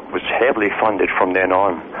Tavistock was heavily funded from then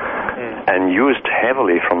on, and used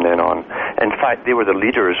heavily from then on. In fact, they were the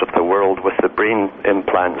leaders of the world with the brain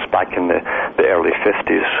implants back in the early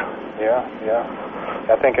 50s. Yeah.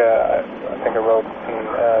 I think I wrote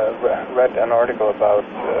read an article about.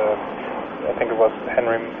 I think it was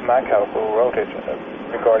Henry Mackau who wrote it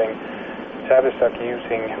regarding Tavistock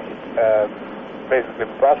using basically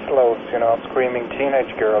busloads, of screaming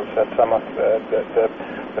teenage girls at some of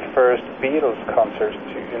the first Beatles concerts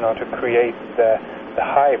to create the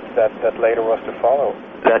hype that later was to follow.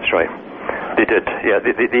 That's right. They did. Yeah,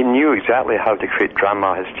 they knew exactly how to create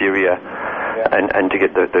drama, hysteria, and to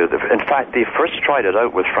get the. In fact, they first tried it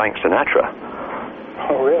out with Frank Sinatra.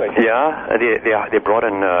 Oh, really? Yeah, they brought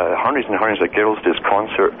in hundreds and hundreds of girls to this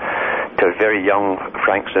concert, to a very young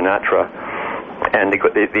Frank Sinatra, and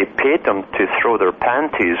they paid them to throw their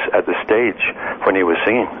panties at the stage when he was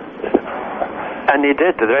singing, and they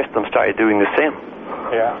did. The rest of them started doing the same.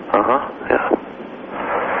 Yeah. Yeah.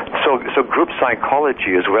 So group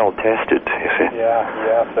psychology is well tested, you see.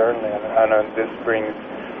 Yeah, certainly, and this brings,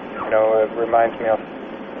 it reminds me of,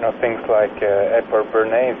 things like Edward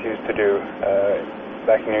Bernays used to do.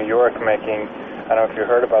 Back in New York, making, I don't know if you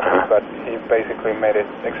heard about this, but he basically made it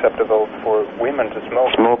acceptable for women to smoke.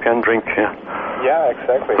 Smoke and drink, yeah. Yeah,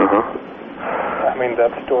 exactly. I mean, that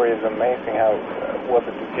story is amazing. How was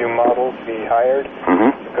it a few models he hired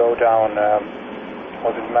to go down,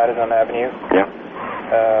 was it Madison Avenue? Yeah.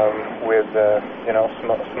 With,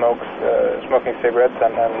 smoking cigarettes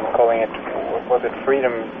and calling it, was it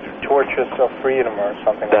freedom, torches of freedom or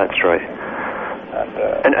something like that? That's right.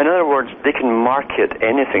 And in other words, they can market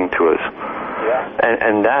anything to us. Yeah.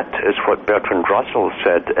 And that is what Bertrand Russell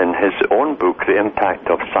said in his own book, The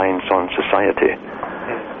Impact of Science on Society.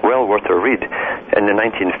 Well worth a read. In the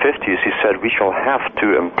 1950s, he said, we shall have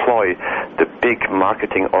to employ the big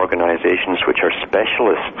marketing organizations which are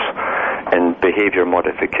specialists in behavior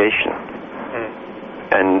modification.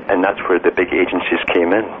 And that's where the big agencies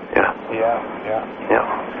came in. Yeah.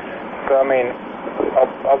 So, I mean,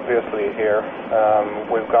 obviously here,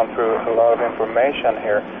 we've gone through a lot of information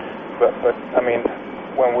here, but I mean,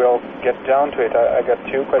 when we'll get down to it, I got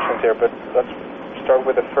two questions here, but let's start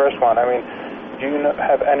with the first one. I mean, do you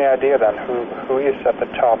have any idea then who is at the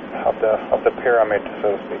top of the pyramid,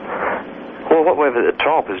 so to speak? Well, what we have at the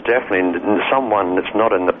top is definitely someone that's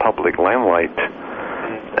not in the public limelight,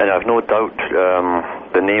 and I've no doubt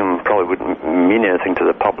the name probably wouldn't mean anything to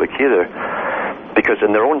the public either. Because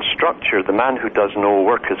in their own structure, the man who does no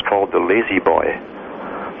work is called the lazy boy.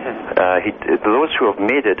 Those who have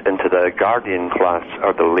made it into the Guardian class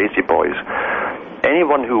are the lazy boys.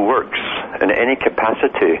 Anyone who works in any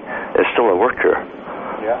capacity is still a worker.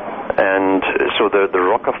 Yeah. And so the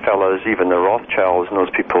Rockefellers, even the Rothschilds and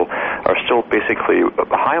those people are still basically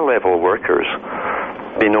high-level workers.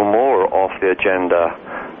 They know more of the agenda,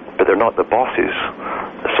 but they're not the bosses.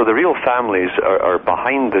 So the real families are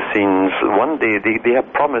behind the scenes. One day they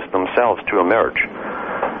have promised themselves to emerge.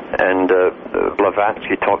 And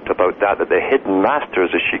Blavatsky talked about that the hidden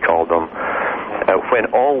masters, as she called them,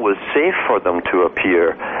 when all was safe for them to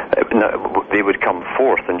appear, they would come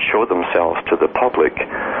forth and show themselves to the public.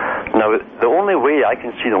 Now, the only way I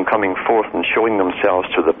can see them coming forth and showing themselves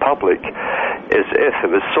to the public is if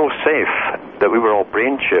it was so safe that we were all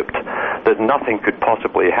brain-chipped that nothing could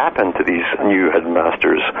possibly happen to these new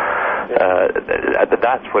headmasters.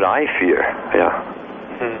 That's what I fear, yeah.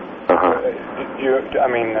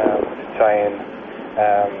 Tie in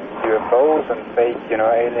UFOs and fake,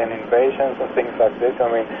 alien invasions and things like this. I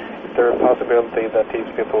mean, is there a possibility that these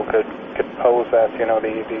people could pose as,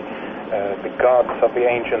 the gods of the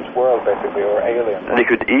ancient world, basically, or aliens? They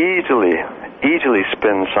could easily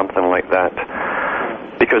spin something like that,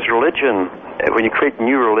 because religion when you create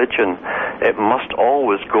new religion, it must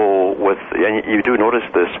always go with, and you do notice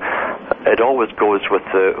this, it always goes with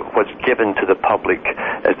what's given to the public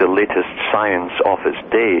as the latest science of its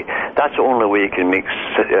day. That's the only way you can make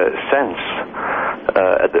sense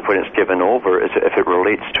when it's given over, is if it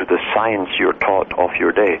relates to the science you're taught of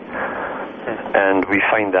your day. And we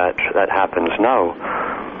find that happens now.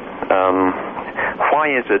 Why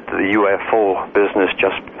is it the UFO business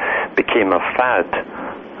just became a fad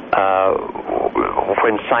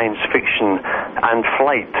when science fiction and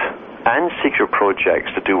flight and secret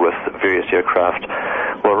projects to do with various aircraft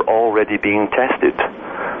were already being tested?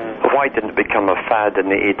 Why didn't it become a fad in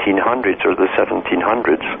the 1800s or the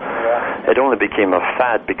 1700s? It only became a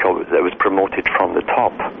fad because it was promoted from the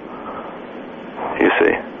top, you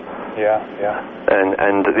see.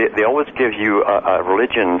 And they always give you a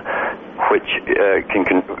religion which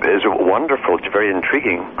is wonderful, it's very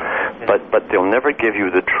intriguing, but they'll never give you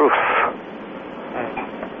the truth.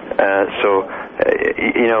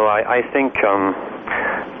 I think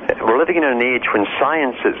we're living in an age when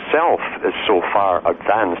science itself is so far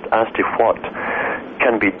advanced as to what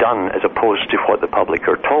can be done as opposed to what the public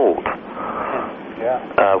are told.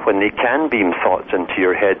 When they can beam thoughts into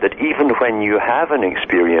your head that even when you have an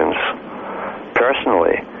experience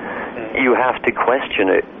personally, you have to question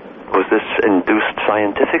it. Was this induced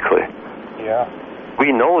scientifically?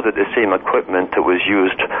 We know that the same equipment that was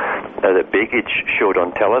used, that Begich showed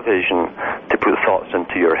on television to put thoughts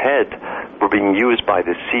into your head, were being used by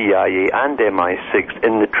the CIA and MI6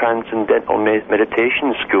 in the transcendental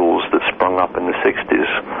meditation schools that sprung up in the 60s.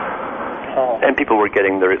 And people were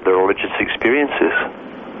getting their religious experiences.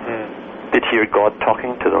 They'd hear God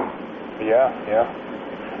talking to them.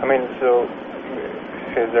 I mean, so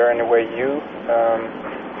is there any way you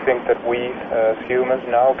think that we as humans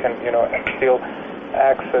now can, still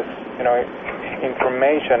access,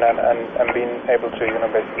 information and being able to,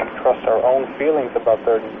 basically trust our own feelings about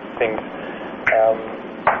certain things?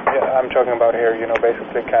 I'm talking about here,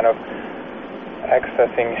 basically kind of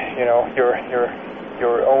accessing,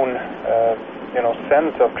 your own,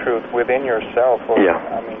 sense of truth within yourself, or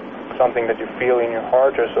I mean, something that you feel in your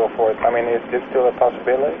heart or so forth. I mean, is this still a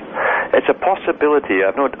possibility? It's a possibility.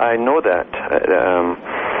 I know that.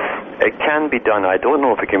 It can be done. I don't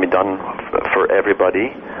know if it can be done for everybody.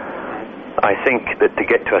 I think that to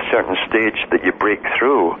get to a certain stage that you break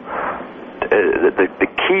through, the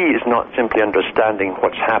key is not simply understanding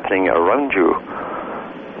what's happening around you.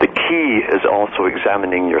 The key is also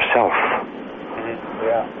examining yourself.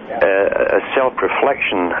 A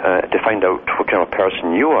self-reflection to find out what kind of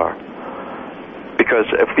person you are. Because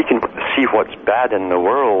if we can see what's bad in the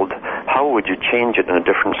world, how would you change it in a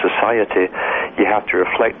different society? You have to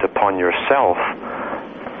reflect upon yourself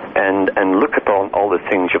and look upon all the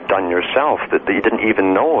things you've done yourself that you didn't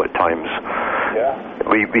even know at times.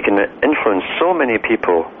 We can influence so many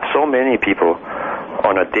people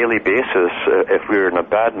on a daily basis. If we're in a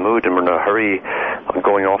bad mood and we're in a hurry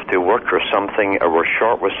going off to work or something, or we're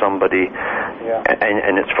short with somebody,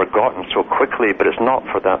 and it's forgotten so quickly, but it's not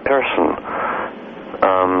for that person.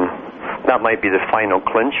 That might be the final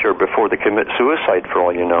clincher before they commit suicide, for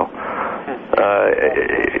all you know.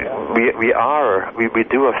 We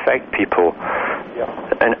do affect people,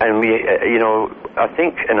 and we, I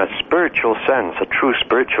think in a spiritual sense, a true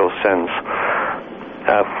spiritual sense,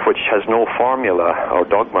 which has no formula or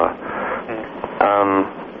dogma.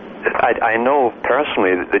 I know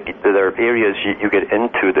personally that there are areas you get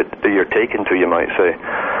into that you're taken to, you might say,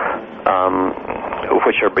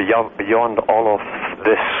 which are beyond all of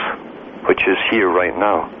this, which is here right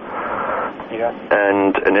now.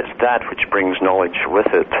 And it's that which brings knowledge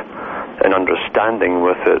with it and understanding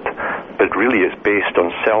with it, but really it's based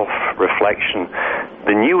on self-reflection.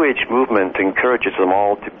 The New Age movement encourages them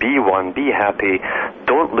all to be one, be happy,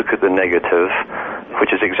 don't look at the negative,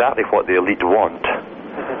 which is exactly what the elite want.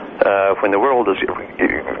 When the world is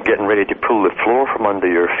getting ready to pull the floor from under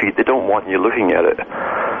your feet, they don't want you looking at it.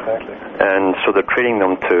 And so they're training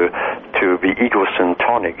them to be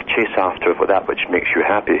egocentric, chase after that which makes you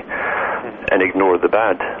happy, and ignore the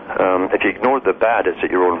bad. If you ignore the bad, it's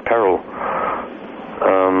at your own peril.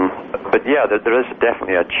 But there is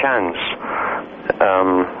definitely a chance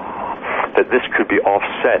that this could be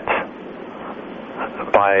offset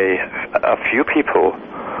by a few people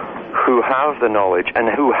who have the knowledge and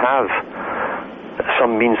who have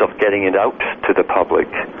some means of getting it out to the public,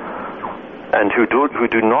 and who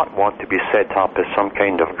do not want to be set up as some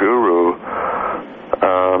kind of guru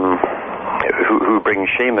who brings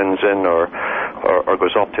shamans in or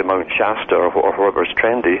goes up to Mount Shasta or whoever's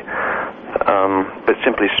trendy, but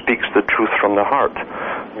simply speaks the truth from the heart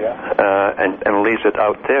and lays it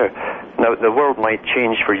out there. Now, the world might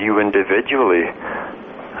change for you individually,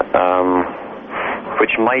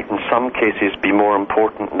 which might in some cases be more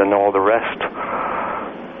important than all the rest.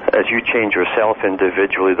 As you change yourself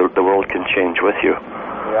individually, the world can change with you.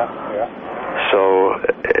 Yeah. So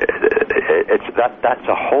that's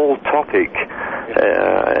a whole topic.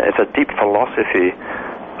 It's a deep philosophy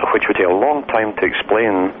which would take a long time to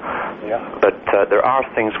explain. Yeah. But there are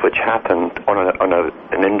things which happen on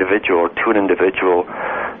an individual or to an individual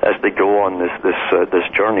as they go on this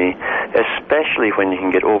journey, especially when you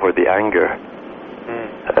can get over the anger.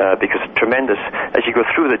 Because it's tremendous, as you go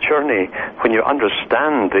through the journey, when you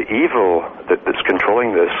understand the evil that's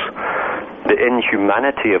controlling this, the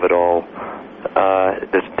inhumanity of it all,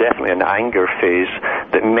 there's definitely an anger phase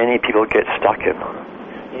that many people get stuck in.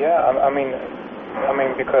 Yeah, I mean,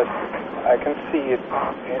 because I can see it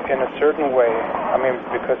in a certain way. I mean,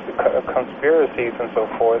 because the conspiracies and so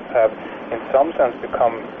forth have, in some sense,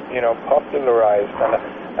 become, popularized,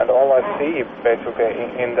 and all I see basically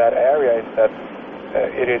in that area is that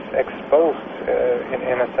it is exposed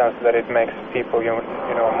in a sense that it makes people,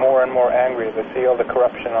 more and more angry. They see all the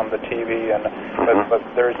corruption on the TV, but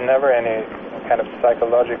there's never any kind of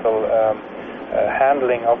psychological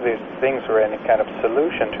handling of these things or any kind of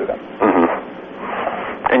solution to them. Mm-hmm.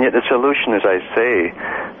 And yet the solution, as I say,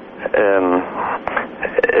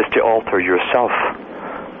 is to alter yourself.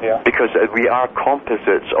 Yeah. Because we are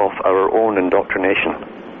composites of our own indoctrination.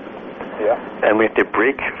 Yeah. And we have to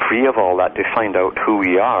break free of all that to find out who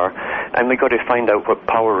we are, and we've got to find out what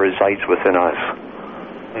power resides within us.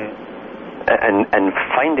 And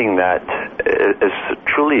finding that is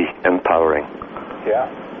truly empowering. Yeah.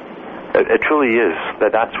 It truly is.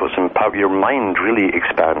 That's what's empowering. Your mind really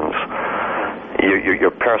expands.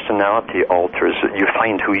 Your personality alters. You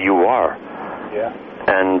find who you are. Yeah.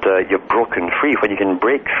 And you're broken free. When you can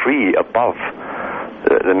break free above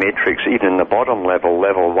the matrix, even in the bottom level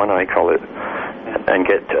 1 I call it, and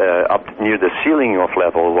get up near the ceiling of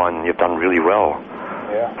level 1, you've done really well.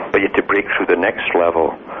 Yeah. But you have to break through the next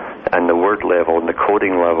level, and the word level, and the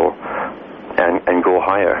coding level, and go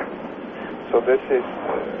higher. So this is,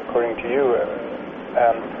 according to you,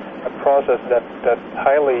 a process that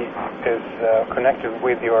highly is connected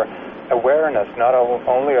with your awareness, not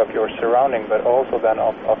only of your surrounding, but also then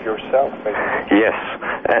of yourself, basically. Yes,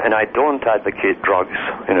 and I don't advocate drugs,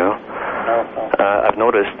 No. I've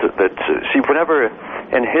noticed that, see, whenever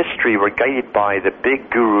in history we're guided by the big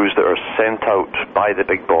gurus that are sent out by the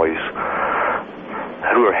big boys,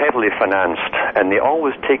 who are heavily financed, and they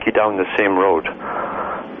always take you down the same road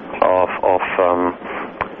of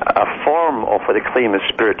a form of what they claim is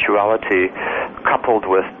spirituality coupled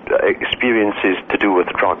with experiences to do with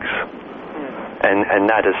drugs. And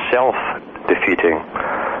that is self-defeating.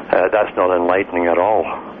 That's not enlightening at all,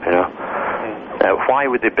 why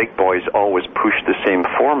would the big boys always push the same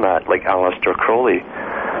format like Aleister Crowley?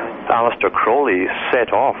 Aleister Crowley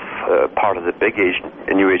set off part of the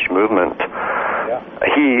New Age movement. Yeah.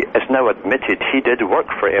 He is now admitted he did work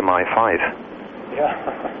for MI5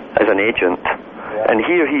 as an agent. Yeah. And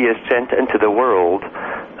here he is sent into the world,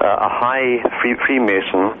 a high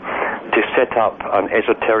Freemason, to set up an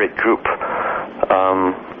esoteric group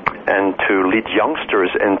and to lead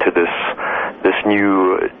youngsters into this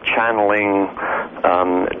new channeling,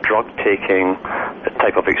 drug-taking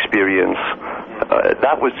type of experience.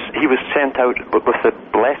 He was sent out with the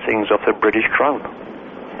blessings of the British Crown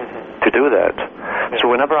to do that. So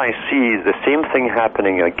whenever I see the same thing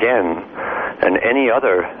happening again, and any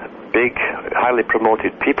other big, highly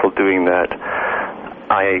promoted people doing that,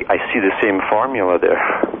 I see the same formula there.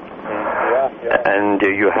 Yeah. And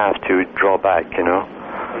you have to draw back,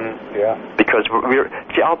 Yeah. Because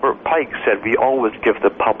Albert Pike said we always give the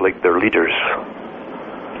public their leaders.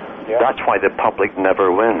 Yeah. That's why the public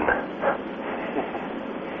never win.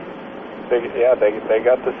 They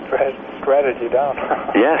got the strategy down.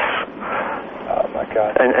 Yes. Oh my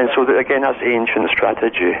God. And so again, that's ancient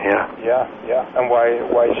strategy. Yeah. Yeah. And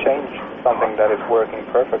why change something that is working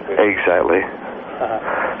perfectly? Exactly.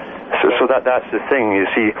 So that's the thing, you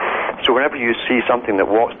see. So whenever you see something that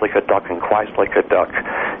walks like a duck and quacks like a duck,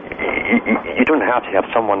 you don't have to have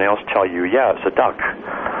someone else tell you, yeah, it's a duck.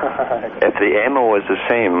 If the MO is the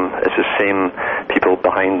same, it's the same people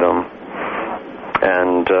behind them.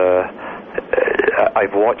 And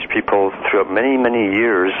I've watched people throughout many, many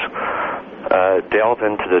years delve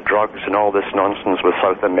into the drugs and all this nonsense with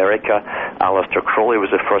South America. Aleister Crowley was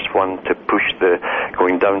the first one to push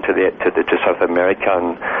going down to South America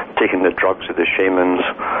and taking the drugs of the shamans.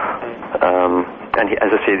 And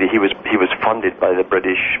as I say, he was funded by the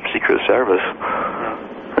British Secret Service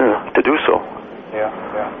to do so. Yeah.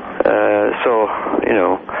 So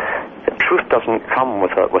truth doesn't come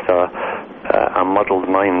with a muddled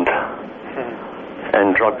mind.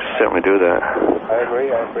 And drugs certainly do that. I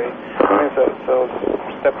agree. I mean, so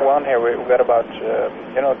step one here, we've got about,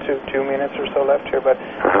 2 minutes or so left here, but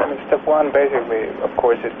I mean, step one basically, of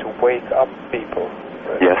course, is to wake up people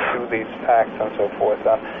to these facts and so forth.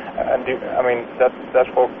 That's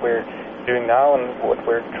what we're doing now and what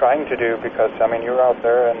we're trying to do, because, I mean, you're out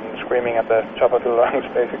there and screaming at the top of your lungs,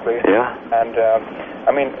 basically. Yeah. And,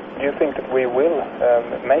 do you think that we will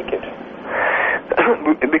make it?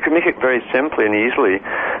 We can make it very simply and easily.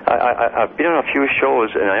 I've been on a few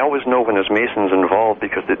shows, and I always know when there's Masons involved,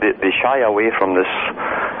 because they shy away from this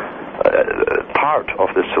part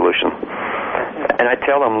of the solution. And I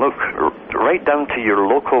tell them, look, right down to your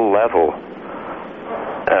local level,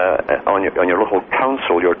 on your local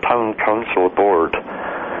council, your town council board,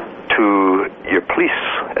 to your police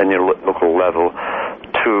and your local level,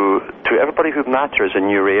 to everybody who matters in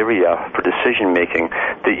your area for decision making,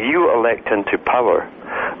 that you elect into power,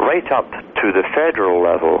 right up to the federal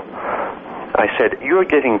level. I said, you're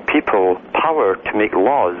giving people power to make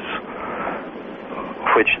laws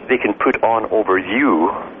which they can put on over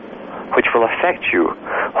you, which will affect you.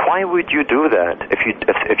 Why would you do that if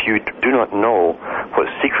you do not know what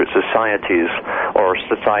secret societies, or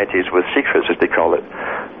societies with secrets as they call it,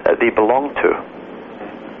 they belong to,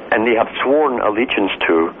 and they have sworn allegiance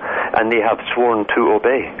to, and they have sworn to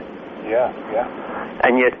obey? Yeah.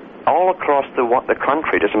 And yet, all across the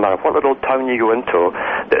country, doesn't matter what little town you go into,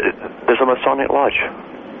 there's a Masonic lodge.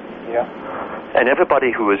 Yeah. And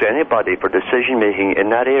everybody who is anybody for decision making in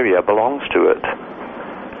that area belongs to it.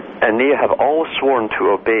 And they have all sworn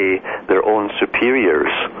to obey their own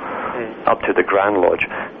superiors up to the Grand Lodge.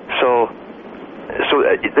 So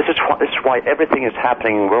this is why everything is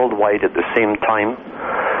happening worldwide at the same time.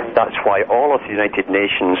 That's why all of the United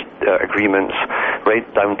Nations agreements, right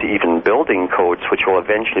down to even building codes, which will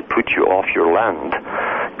eventually put you off your land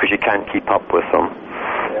because you can't keep up with them.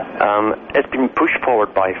 It's been pushed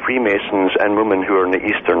forward by Freemasons and women who are in the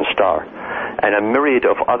Eastern Star, and a myriad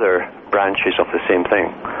of other branches of the same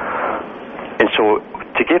thing. And so,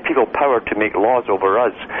 to give people power to make laws over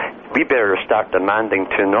us, we better start demanding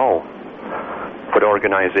to know what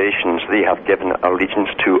organizations they have given allegiance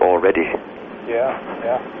to already. Yeah.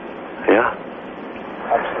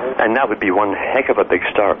 Absolutely. And that would be one heck of a big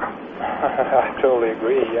start. I totally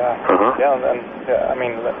agree, yeah. I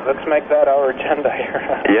mean, let's make that our agenda here.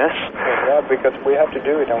 Yes. Yeah, because we have to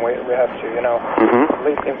do it, and we have to, at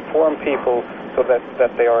least inform people so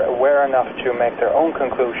that they are aware enough to make their own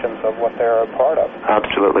conclusions of what they are a part of.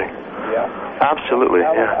 Absolutely. Yeah. Absolutely,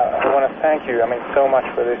 I want to thank you, so much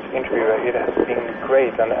for this interview. It has been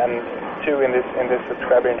great, and too, in this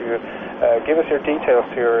subscriber interview, give us your details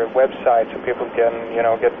to your website so people can,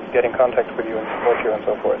 get in contact with you and support you and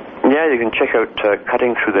so forth. Yeah, you can check out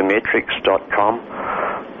cuttingthroughthematrix.com,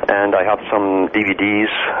 and I have some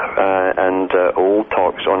DVDs and old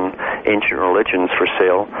talks on ancient religions for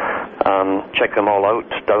sale. Check them all out,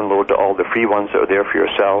 download all the free ones that are there for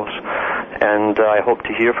yourselves, and I hope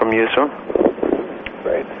to hear from you soon.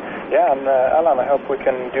 Great. Yeah, and Alan, I hope we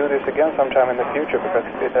can do this again sometime in the future, because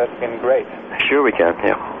it has been great. Sure we can,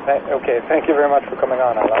 yeah. Okay, thank you very much for coming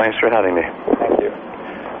on, Alan. Thanks for having me. Thank you.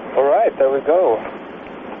 All right, there we go.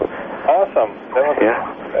 Awesome. That was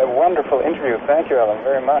a wonderful interview. Thank you, Alan,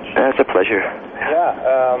 very much. It's a pleasure.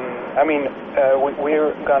 Yeah,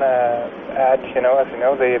 we're going to add, as you know,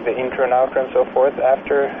 the intro and outro and so forth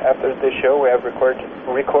after the show. We have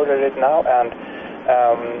recorded it now, and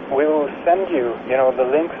we will send you, the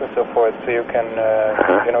links and so forth, so you can,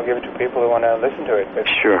 give it to people who want to listen to it. But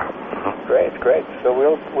sure. Great. So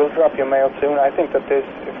we'll drop your mail soon. I think that this,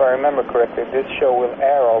 if I remember correctly, this show will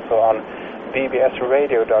air also on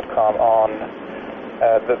bbsradio.com on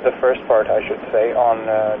the first part, I should say, on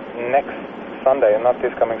next Sunday, not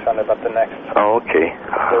this coming Sunday, but the next. Oh, okay.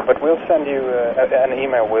 So, but we'll send you an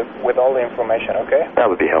email with all the information, okay? That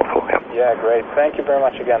would be helpful, yeah. Yeah, great. Thank you very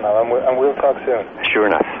much again, Alan, and we'll talk soon. Sure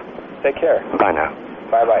enough. Take care. Bye now.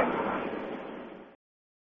 Bye-bye.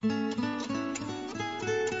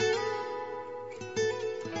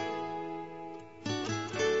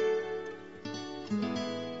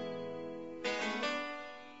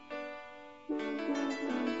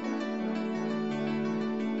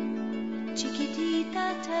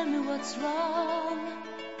 Chiquitita, tell me what's wrong.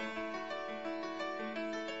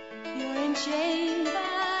 You're enchained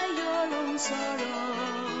by your own sorrow.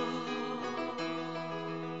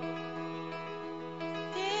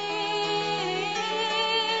 In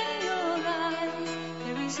your eyes,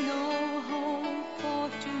 there is no hope for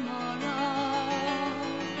tomorrow.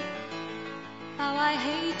 How I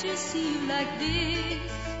hate to see you like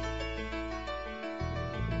this,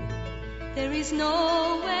 There is no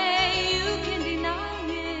way you can deny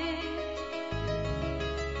it.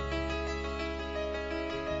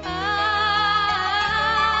 I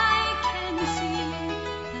can see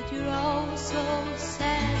that you're all so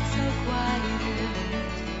sad, so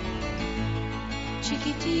quiet.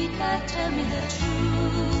 Chiquitita, tell me the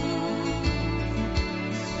truth.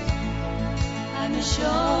 I'm a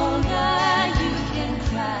shoulder you can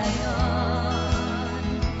cry on.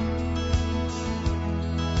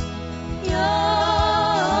 Your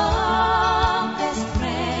best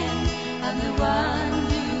friend, I'm the one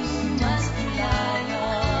you must rely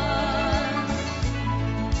on.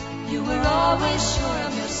 You were always sure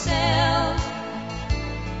of yourself.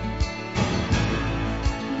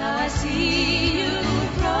 Now I see you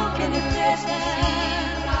broken and restless.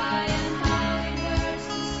 And hungers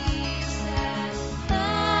to see you sad.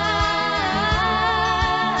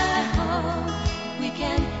 I hope we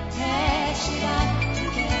can hash it out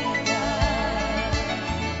together.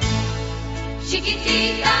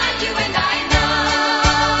 Chiquitita, you and I know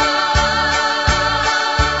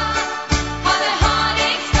how the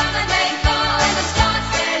heartaches come and they go and the stars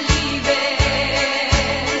they're leaving.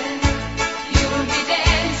 You'll be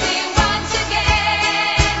dancing once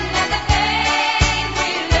again and the pain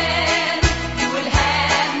will end. You will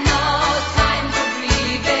have no time for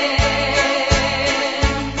grieving.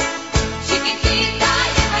 Chiquitita,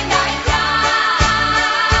 you and I cry,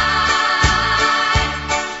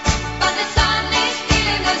 but the sun is still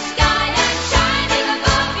in the sky and shining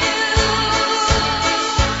above you.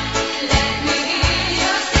 Let me hear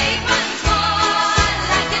you sing once more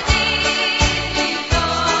like you did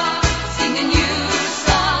before. Sing a new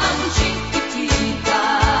song, Chiquitita.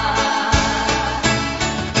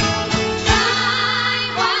 Try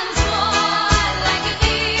once more like you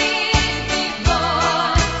did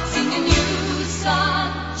before. Sing a new song,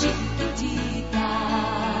 Chiquitita.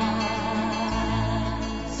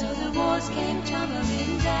 So the walls came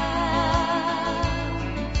tumbling down,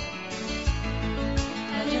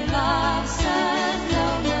 and your love said no,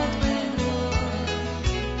 no,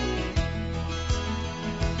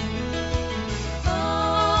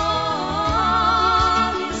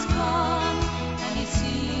 all is gone, and it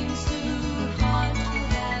seems too hard to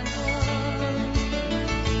handle.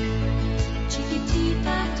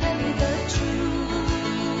 Chiquitita, tell me the truth.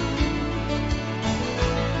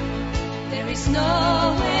 There is no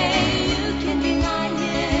way you can deny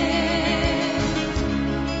it.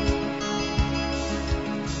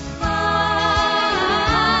 I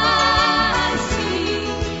see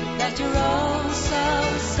that you're all so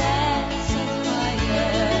sad, so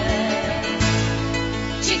quiet.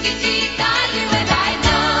 Chiquitita, you and I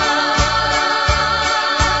know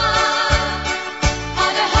how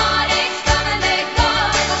the heartaches come and they go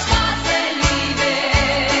and the stars they're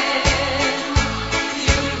leaving.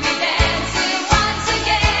 You'll be dancing once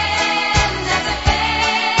again and the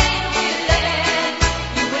pain will end.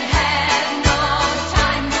 You will have no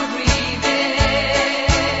time for grieving.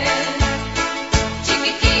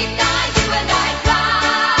 Chiquitita, you and I cry,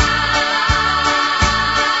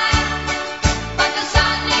 but the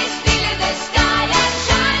sun is still in the sky and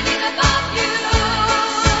shining above you.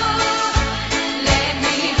 Let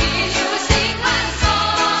me hear you sing once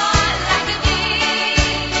more like you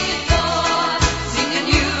did before. Sing a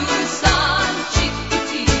new song,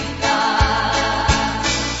 Chiquitita.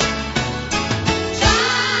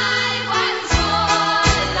 Try once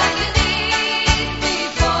more like you did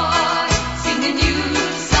before. Sing a new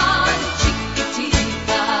song,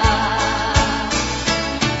 Chiquitita.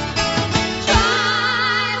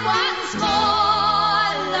 Try once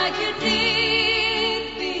more like you did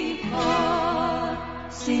before.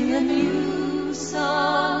 Sing a new song.